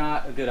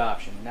not a good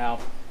option. Now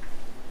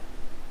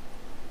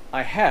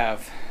I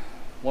have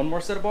one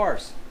more set of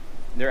bars.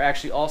 They're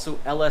actually also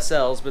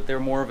LSLs, but they're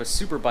more of a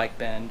super bike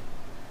bend,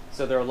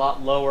 so they're a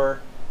lot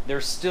lower. They're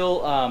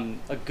still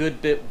a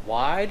good bit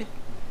wide,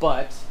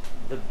 but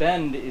the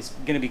bend is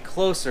going to be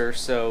closer,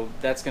 so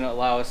that's going to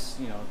allow us,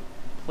 you know,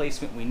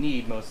 placement we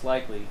need most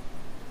likely.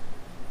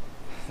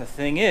 The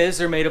thing is,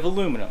 they're made of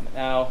aluminum.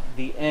 Now,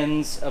 the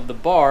ends of the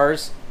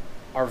bars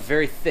are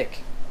very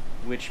thick,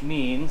 which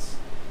means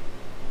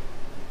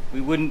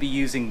we wouldn't be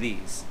using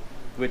these,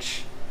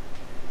 which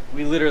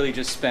we literally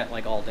just spent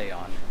like all day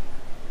on.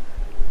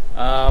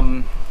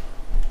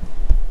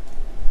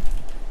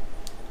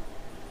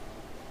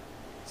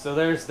 So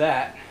there's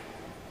that.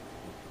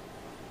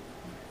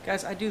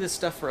 Guys, I do this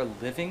stuff for a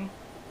living,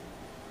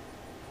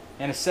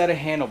 and a set of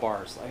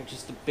handlebars. Like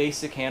just a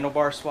basic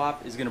handlebar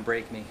swap is gonna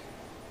break me.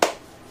 I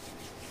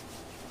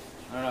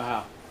don't know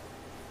how.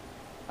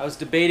 I was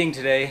debating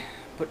today,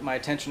 putting my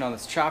attention on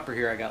this chopper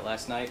here I got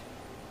last night.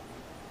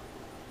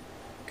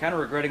 Kind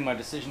of regretting my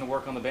decision to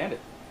work on the Bandit.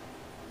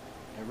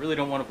 I really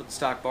don't want to put the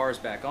stock bars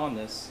back on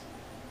this.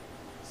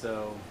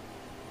 So,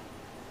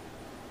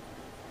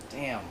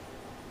 damn.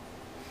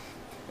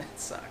 That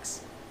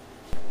sucks.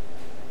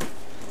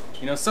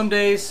 You know, some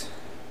days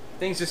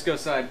things just go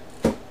side.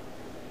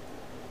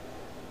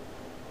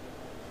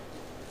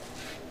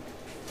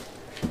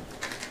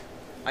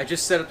 I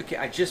just set up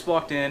the I just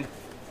walked in,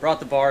 brought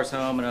the bars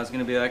home, and I was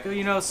gonna be like, oh,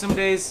 you know, some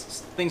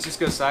days things just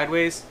go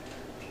sideways.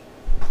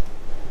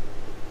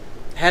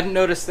 Hadn't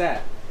noticed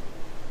that.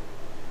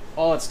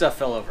 All that stuff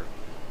fell over.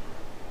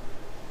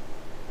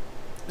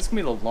 This is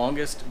gonna be the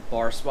longest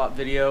bar swap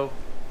video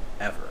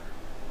ever.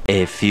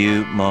 A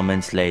few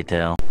moments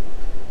later.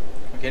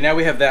 Okay, now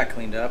we have that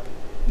cleaned up.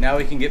 Now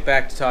we can get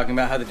back to talking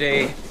about how the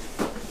day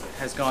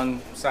has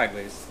gone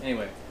sideways.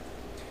 Anyway,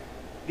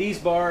 these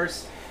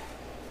bars,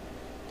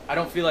 I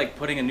don't feel like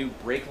putting a new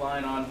brake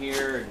line on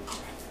here and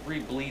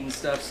re-bleeding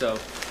stuff, so I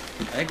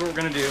think what we're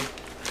gonna do,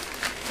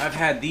 I've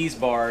had these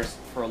bars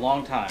for a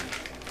long time,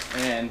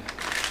 and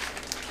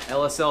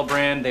LSL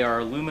brand, they are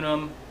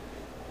aluminum.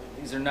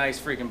 These are nice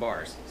freaking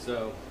bars.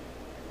 So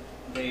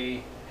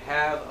they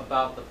have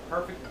about the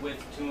perfect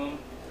width to them,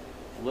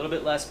 a little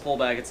bit less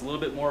pullback. It's a little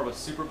bit more of a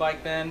super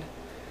bike bend.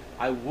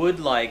 I would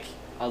like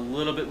a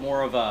little bit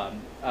more of a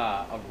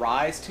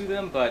rise to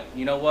them, but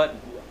you know what?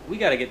 We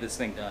got to get this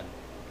thing done.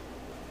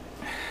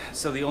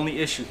 So the only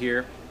issue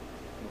here,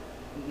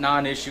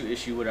 non-issue,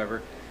 issue,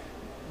 whatever,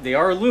 they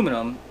are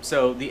aluminum,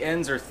 so the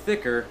ends are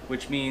thicker,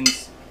 which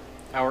means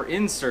our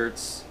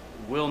inserts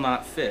will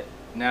not fit.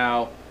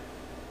 Now,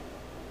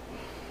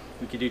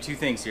 we could do two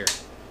things here.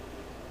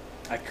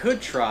 I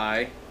could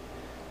try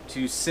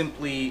to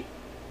simply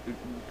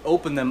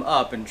open them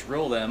up and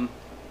drill them.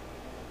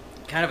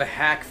 Kind of a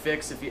hack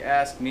fix if you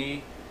ask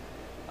me.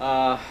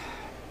 I'm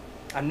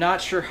not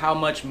sure how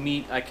much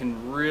meat I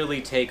can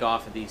really take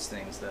off of these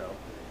things though.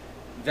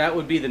 That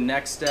would be the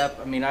next step.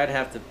 I mean, I'd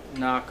have to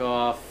knock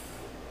off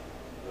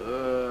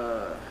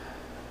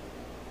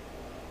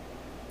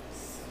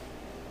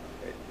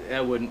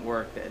that wouldn't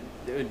work.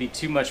 It would be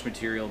too much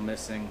material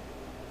missing.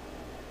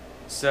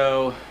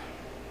 So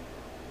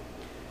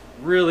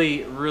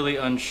really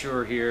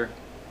unsure here.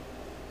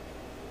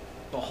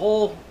 The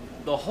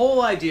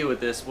whole idea with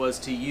this was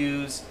to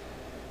use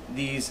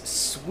these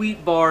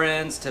sweet bar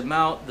ends to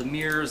mount the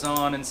mirrors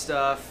on and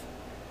stuff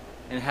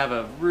and have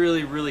a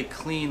really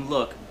clean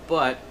look,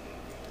 but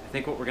I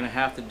think what we're gonna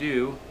have to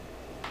do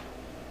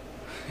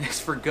is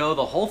forgo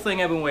the whole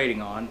thing I've been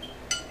waiting on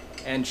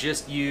and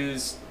just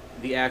use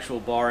the actual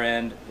bar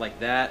end like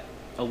that,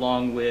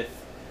 along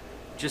with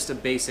just a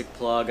basic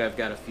plug. I've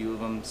got a few of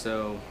them,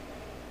 so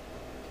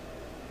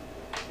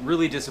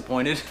really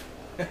disappointed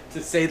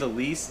to say the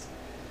least,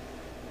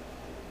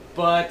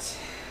 but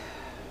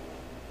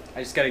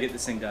I just got to get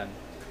this thing done.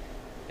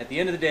 At the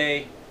end of the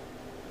day,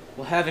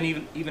 we'll have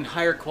an even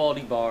higher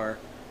quality bar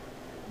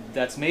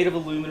that's made of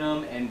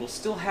aluminum, and we'll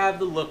still have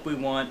the look we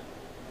want,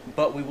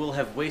 but we will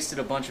have wasted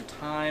a bunch of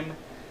time.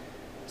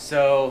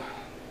 So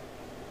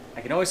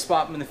I can always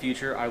swap them in the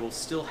future. I will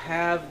still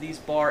have these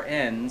bar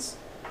ends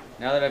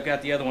now that I've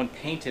got the other one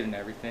painted and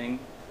everything.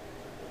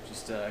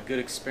 Just a good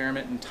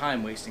experiment in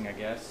time wasting, I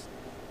guess.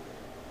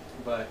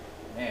 But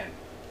man,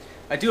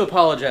 I do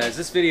apologize.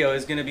 This video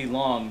is going to be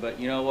long, but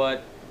you know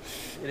what?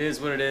 It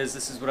is what it is.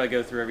 This is what I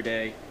go through every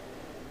day.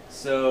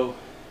 So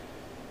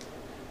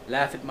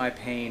laugh at my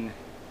pain.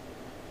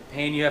 The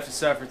pain you have to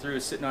suffer through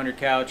sitting on your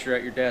couch or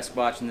at your desk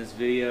watching this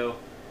video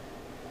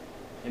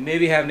and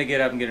maybe having to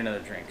get up and get another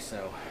drink.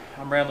 So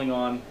I'm rambling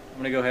on. I'm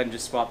going to go ahead and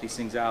just swap these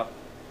things out,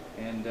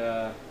 and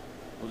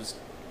we'll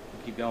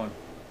keep going.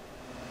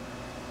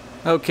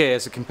 Okay,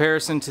 as a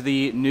comparison to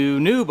the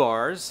new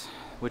bars,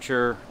 which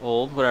are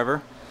old,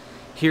 whatever,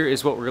 here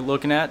is what we're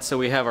looking at. So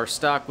we have our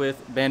stock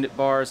width Bandit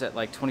bars at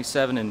like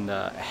 27 and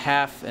a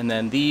half, and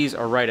then these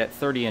are right at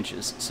 30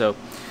 inches. So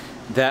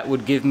that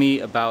would give me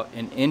about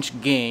an inch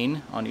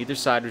gain on either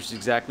side, which is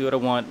exactly what I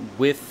want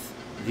with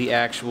the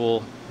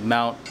actual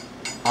mount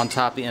on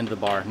top of the end of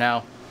the bar.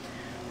 Now,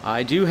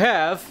 I do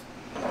have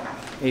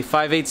a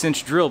 5/8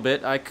 inch drill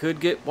bit. I could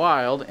get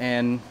wild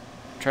and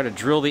try to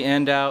drill the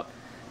end out,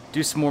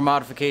 do some more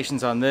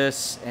modifications on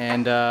this,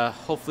 and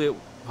hopefully it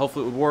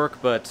would work,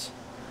 but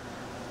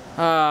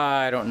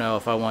I don't know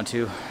if I want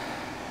to.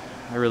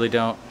 I really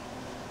don't.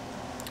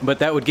 But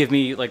that would give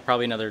me like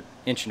probably another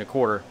 1.25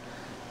 inches.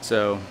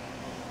 So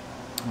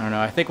I don't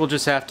know. I think we'll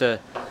just have to,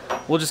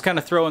 we'll just kind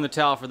of throw in the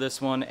towel for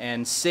this one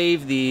and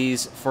save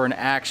these for an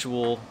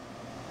actual,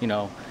 you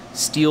know,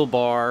 steel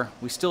bar.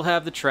 We still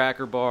have the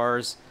tracker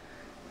bars,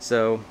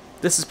 so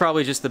this is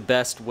probably just the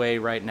best way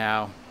right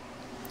now.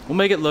 We'll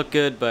make it look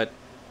good, but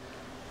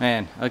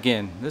man,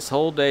 again, this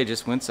whole day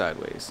just went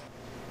sideways.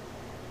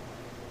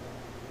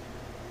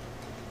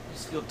 I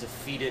just feel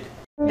defeated.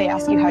 They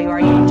ask you how you are,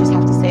 you don't just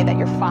have to say that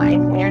you're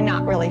fine when you're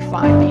not really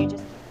fine, but you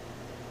just...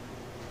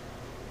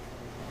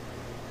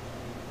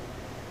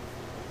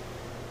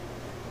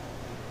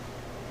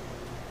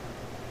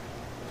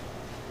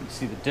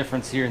 See the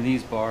difference here in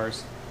these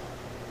bars.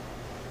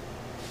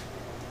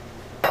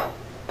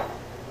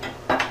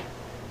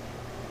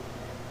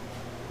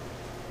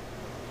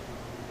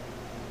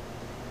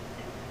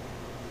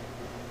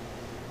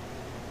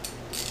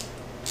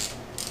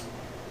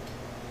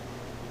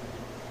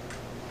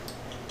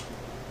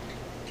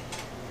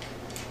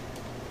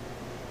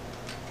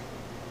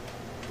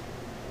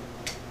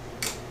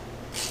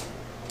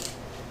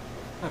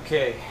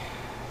 Okay,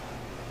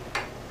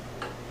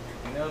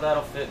 you know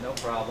that'll fit, no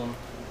problem.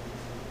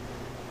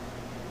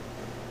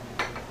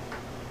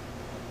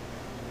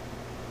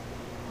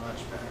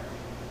 Much better.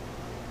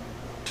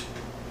 Okay.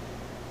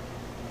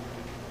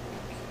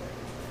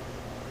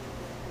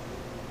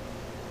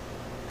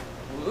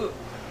 Woo.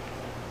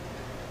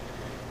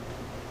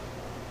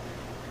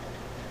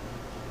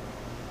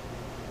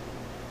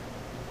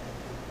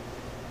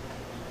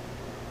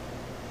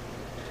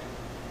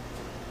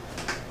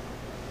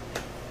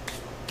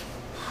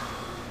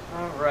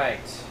 Alright,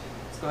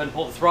 let's go ahead and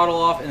pull the throttle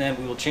off, and then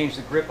we will change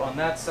the grip on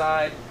that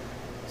side,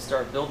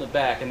 start building it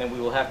back, and then we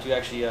will have to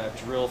actually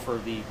drill for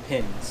the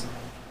pins.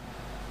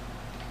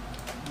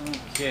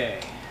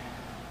 Okay.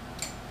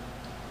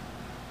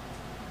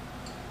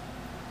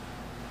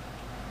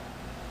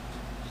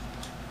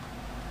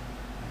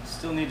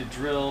 Still need to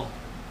drill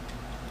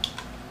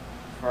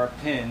for our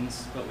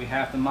pins, but we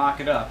have to mock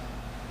it up.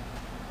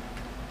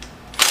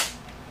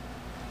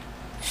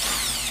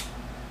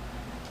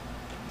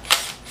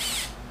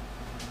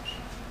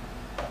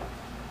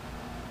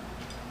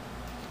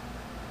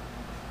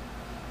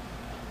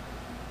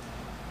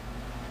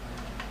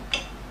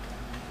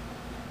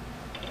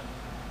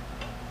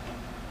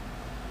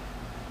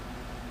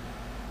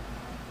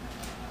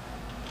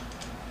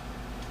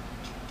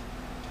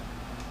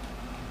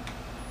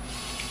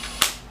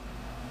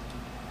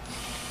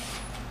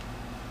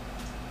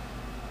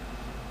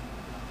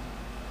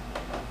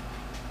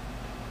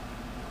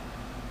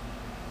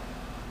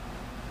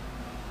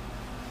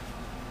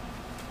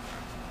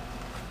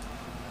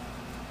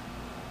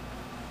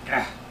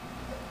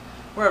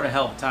 We're having a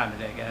hell of a time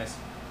today, guys.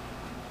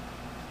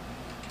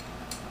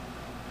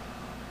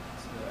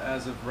 So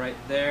as of right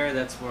there,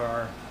 that's where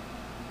our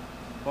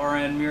bar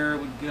end mirror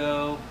would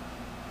go.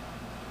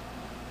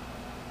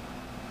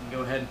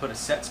 Go ahead and put a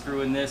set screw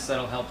in this,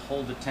 that'll help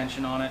hold the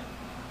tension on it.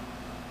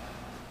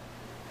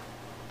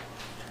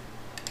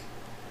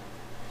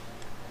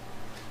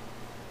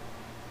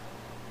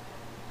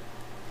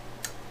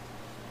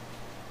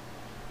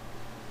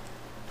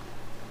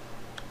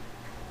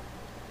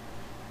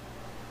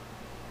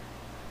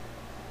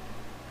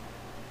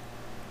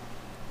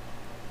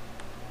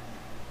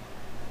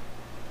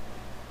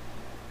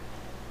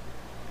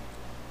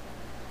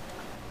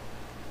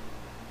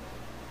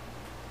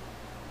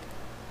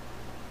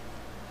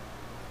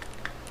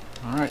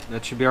 Alright,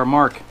 that should be our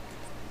mark.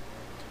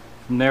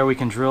 From there we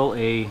can drill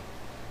a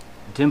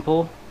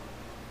dimple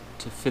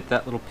to fit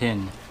that little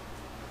pin.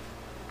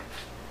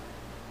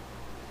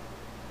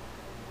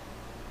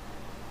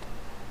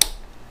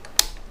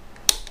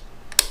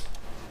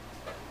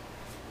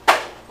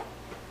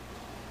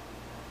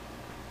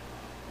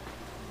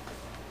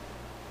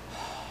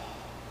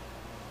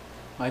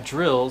 My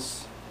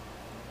drills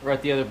are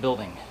at the other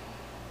building.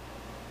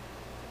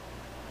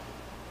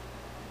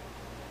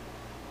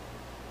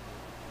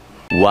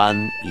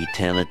 One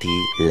eternity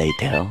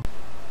later.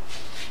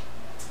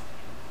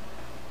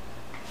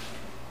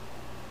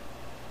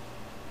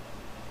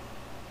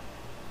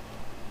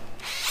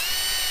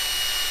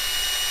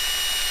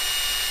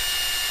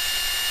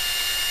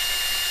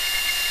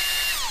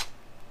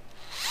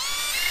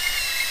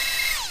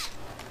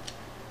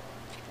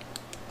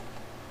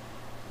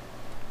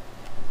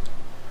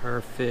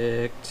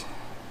 Perfect.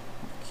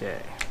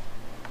 Okay.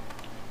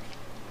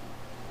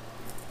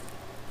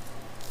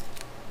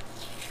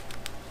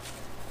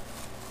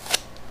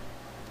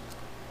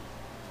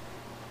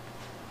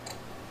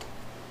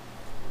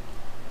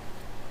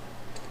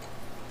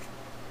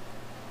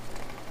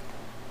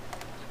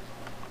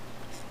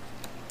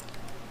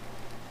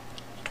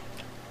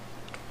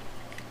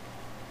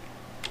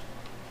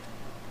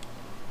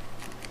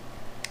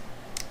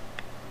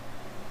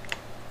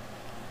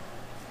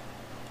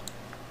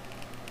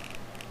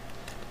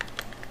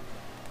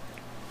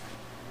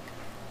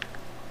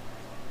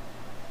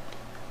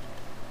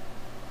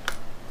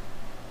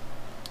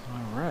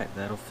 Alright,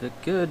 that'll fit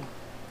good.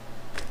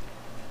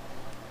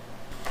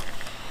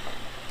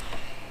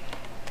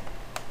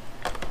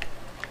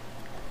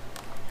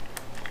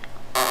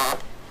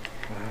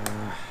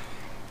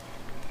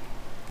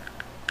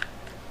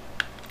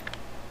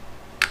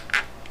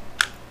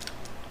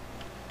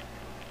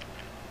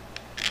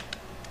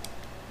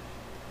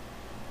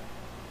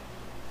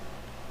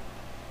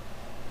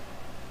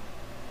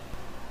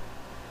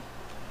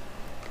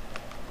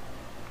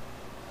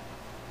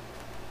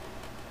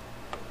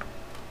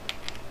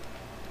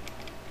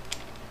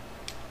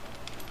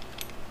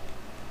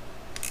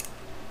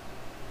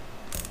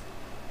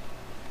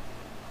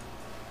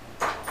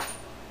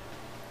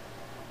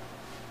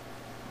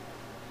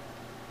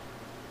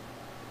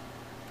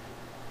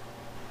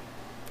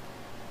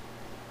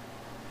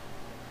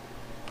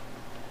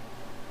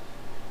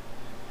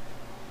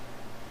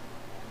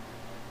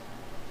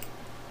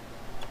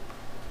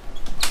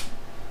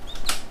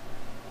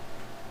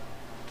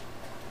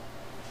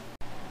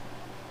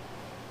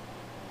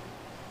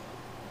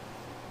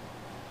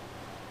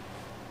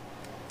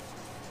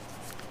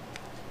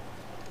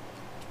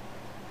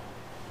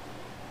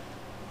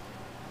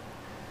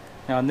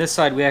 Now on this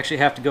side we actually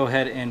have to go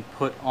ahead and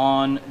put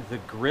on the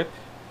grip,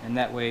 and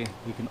that way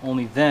we can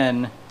only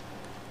then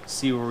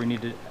see where we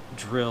need to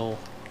drill.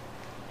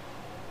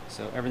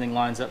 So everything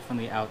lines up from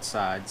the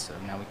outside. So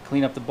now we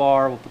clean up the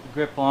bar, we'll put the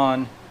grip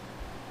on,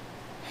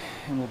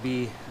 and we'll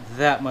be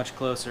that much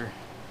closer.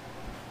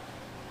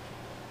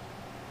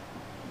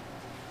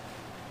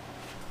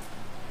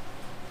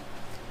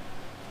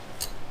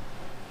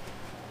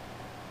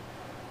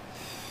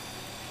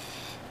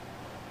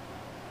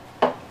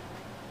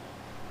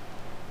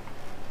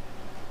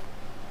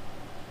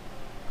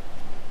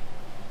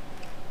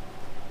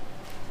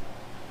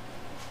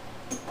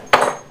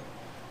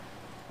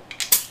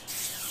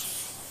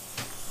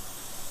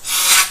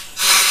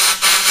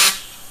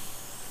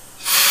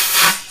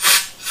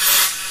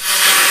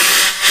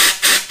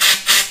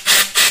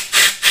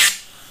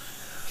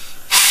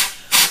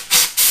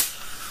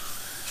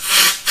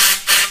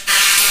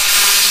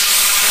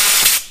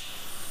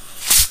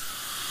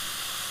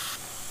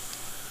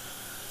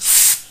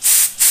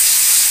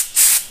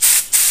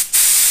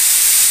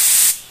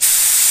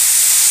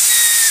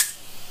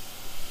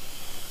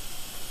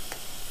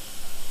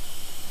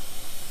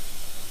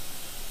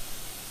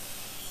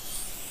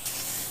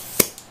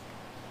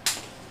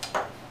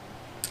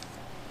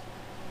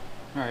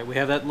 Alright, we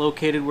have that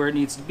located where it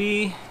needs to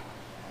be.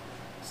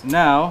 So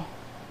now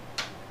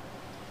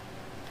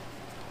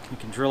we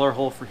can drill our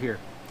hole for here.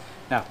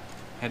 Now,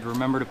 I had to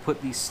remember to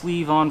put the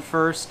sleeve on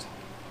first.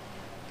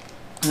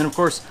 And then of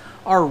course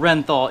our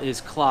Renthal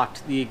is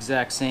clocked the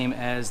exact same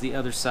as the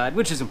other side,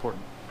 which is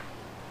important.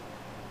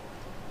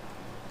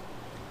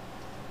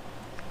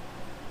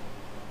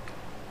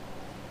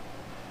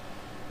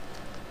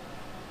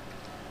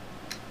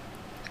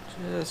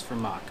 Just for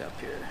mock-up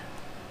here.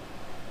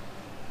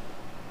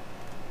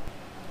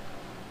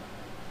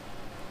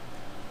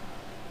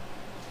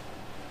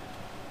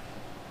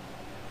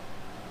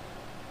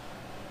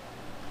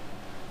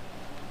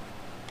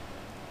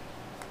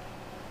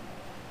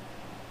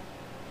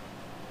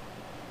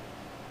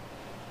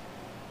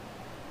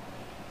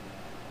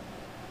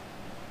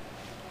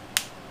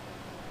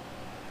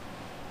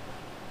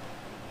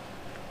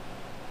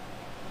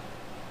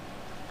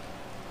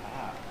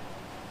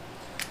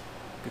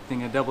 Good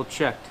thing I double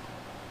checked.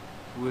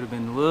 It would have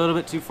been a little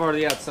bit too far to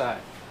the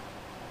outside.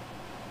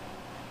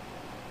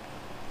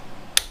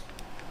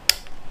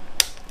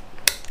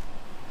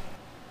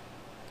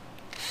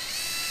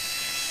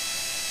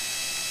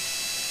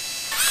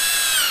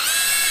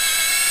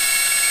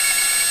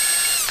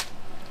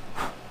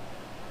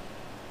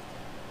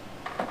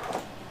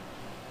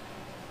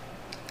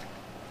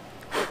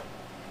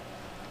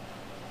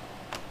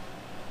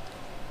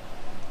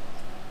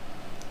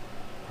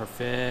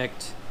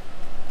 Perfect.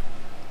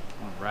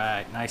 All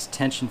right, nice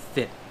tension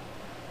fit.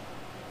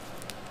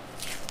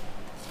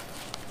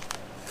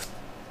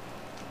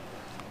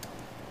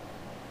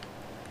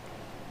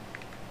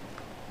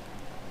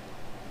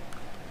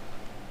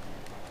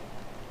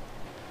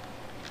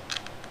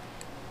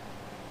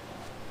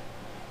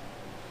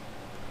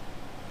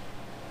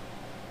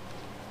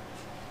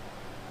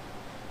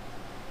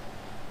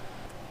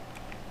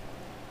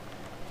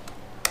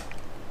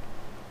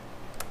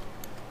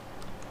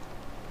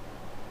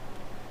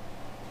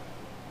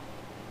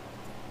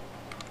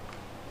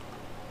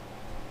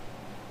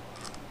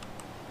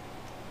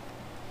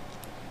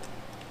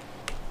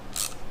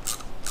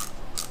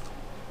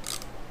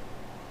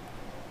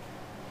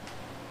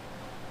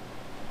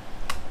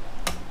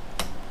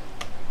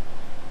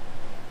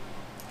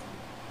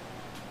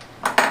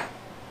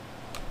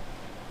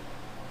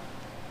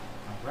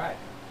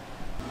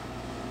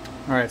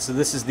 Alright, so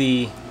this is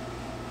the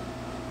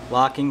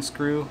locking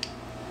screw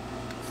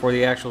for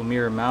the actual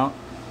mirror mount.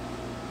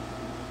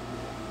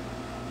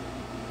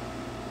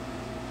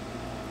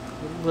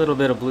 A little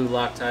bit of blue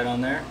Loctite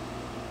on there.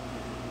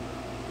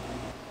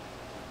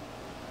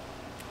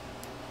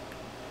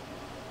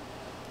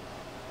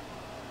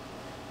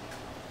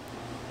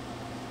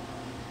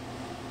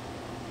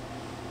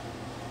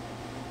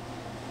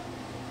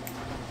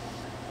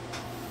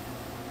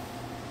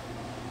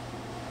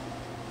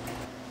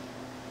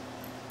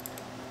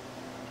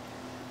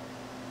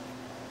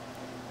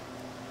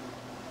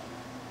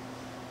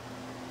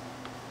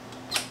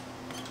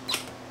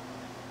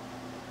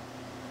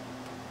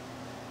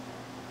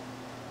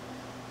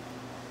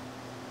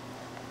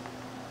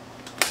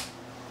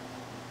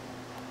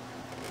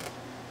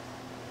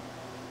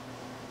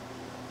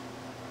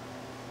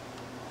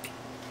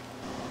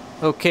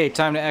 Okay,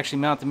 time to actually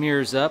mount the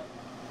mirrors up.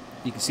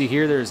 You can see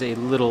here there's a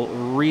little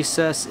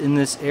recess in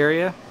this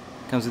area.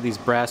 Comes with these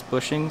brass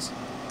bushings.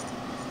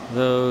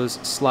 Those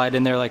slide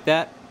in there like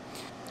that.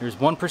 There's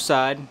one per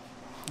side, and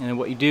then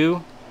what you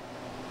do,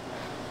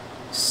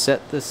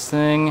 set this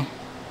thing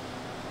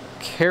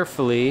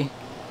carefully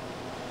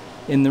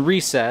in the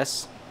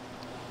recess.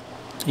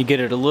 You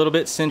get it a little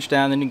bit cinched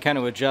down, then you can kind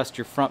of adjust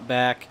your front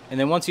back. And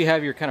then once you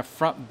have your kind of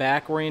front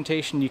back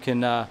orientation, you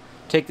can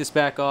take this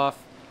back off.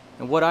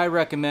 And what I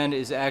recommend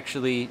is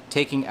actually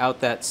taking out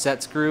that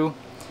set screw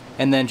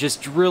and then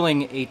just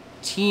drilling a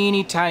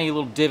teeny tiny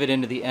little divot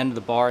into the end of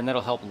the bar, and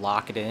that'll help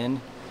lock it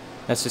in.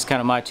 That's just kind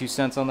of my 2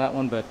 cents on that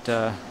one, but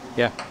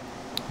yeah,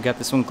 we got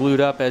this one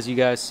glued up as you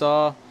guys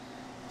saw.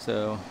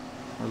 So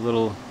a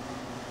little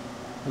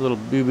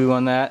boo-boo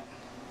on that.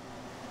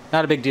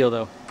 Not a big deal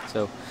though.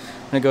 So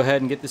I'm gonna go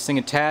ahead and get this thing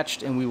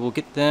attached, and we will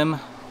get them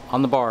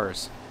on the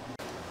bars.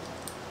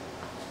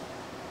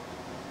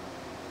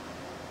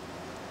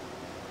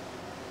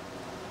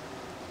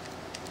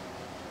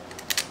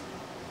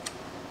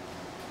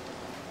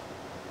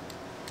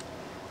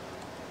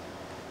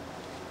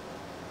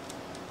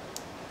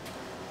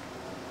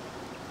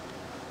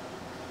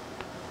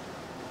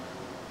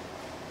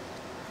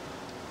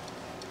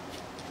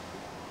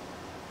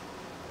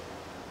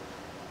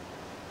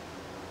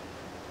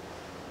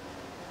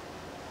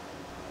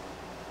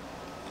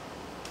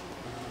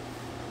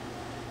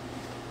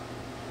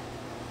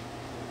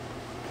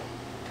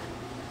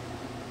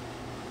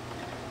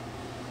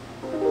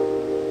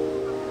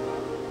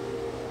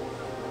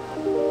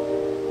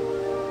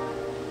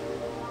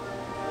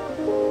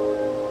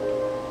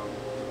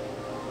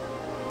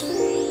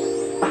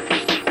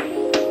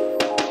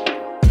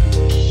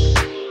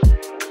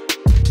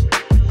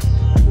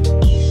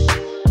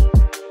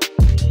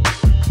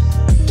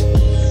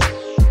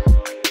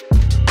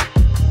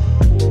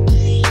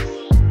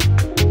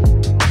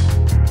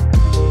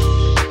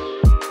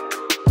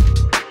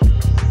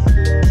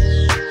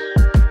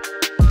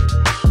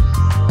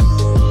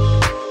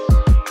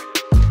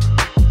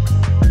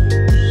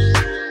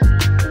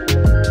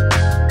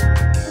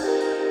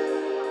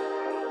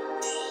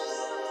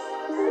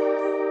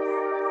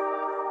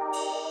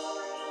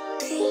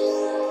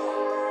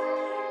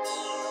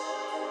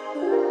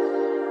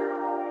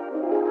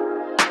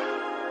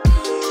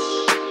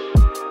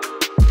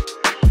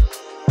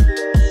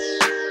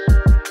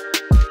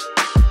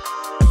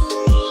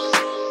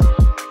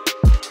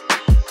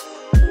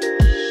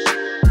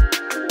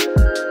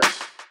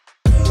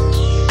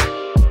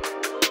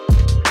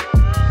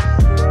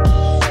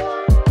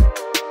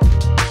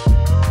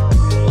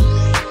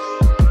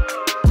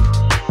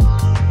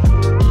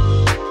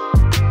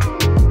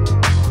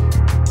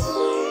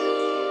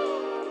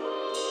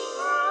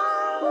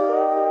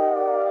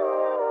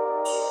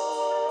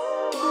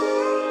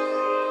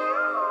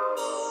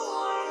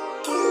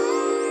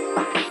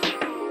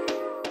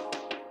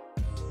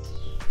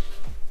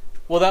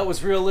 Well, that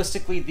was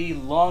realistically the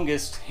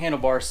longest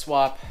handlebar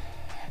swap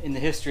in the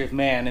history of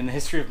man, in the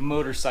history of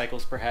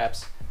motorcycles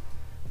perhaps.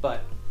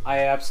 But I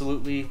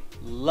absolutely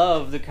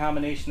love the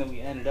combination that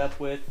we ended up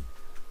with.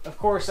 Of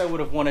course I would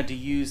have wanted to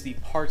use the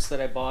parts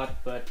that I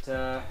bought, but you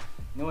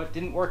know what,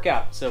 didn't work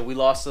out. So we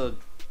lost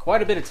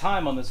quite a bit of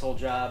time on this whole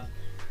job.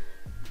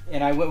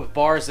 And I went with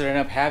bars that I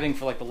ended up having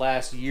for like the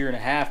last year and a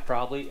half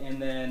probably.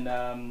 And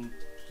then,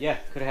 yeah,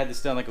 could have had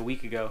this done like a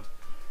week ago.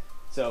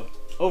 So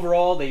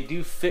overall, they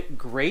do fit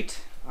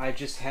great. I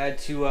just had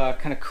to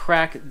kind of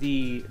crack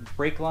the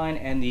brake line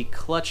and the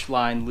clutch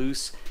line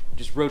loose.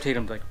 Just rotate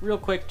them like real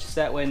quick, just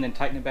that way, and then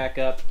tighten it back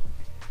up.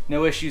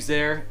 No issues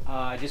there.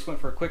 I just went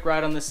for a quick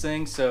ride on this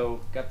thing,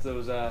 so got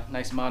those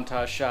nice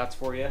montage shots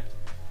for you.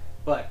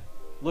 But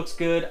looks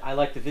good. I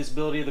like the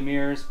visibility of the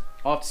mirrors.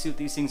 I'll have to see what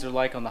these things are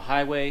like on the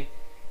highway,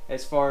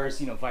 as far as,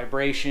 you know,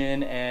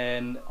 vibration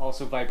and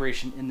also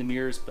vibration in the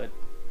mirrors. But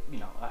you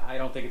know, I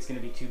don't think it's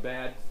going to be too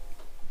bad.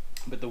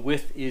 But the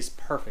width is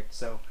perfect,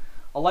 so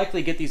I'll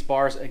likely get these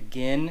bars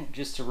again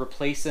just to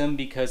replace them,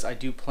 because I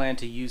do plan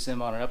to use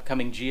them on an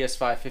upcoming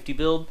GS550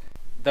 build.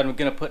 Then I'm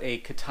going to put a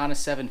Katana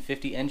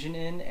 750 engine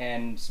in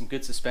and some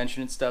good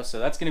suspension and stuff, so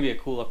that's going to be a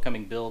cool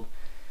upcoming build.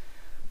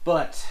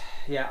 But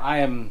yeah, I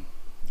am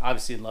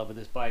obviously in love with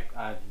this bike.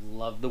 I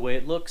love the way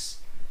it looks.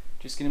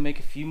 Just going to make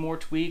a few more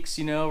tweaks.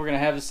 You know, we're going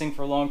to have this thing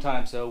for a long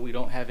time, so we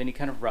don't have any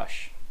kind of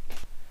rush.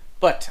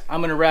 But I'm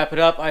going to wrap it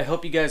up. I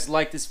hope you guys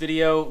liked this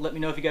video. Let me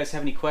know if you guys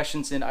have any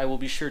questions, and I will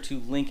be sure to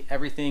link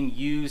everything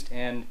used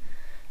and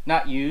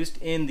not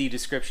used in the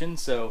description.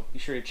 So be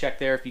sure to check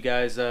there if you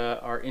guys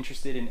are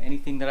interested in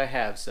anything that I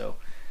have. So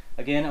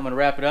again, I'm going to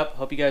wrap it up.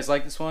 Hope you guys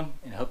like this one,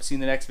 and hope to see you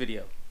in the next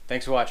video.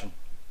 Thanks for watching.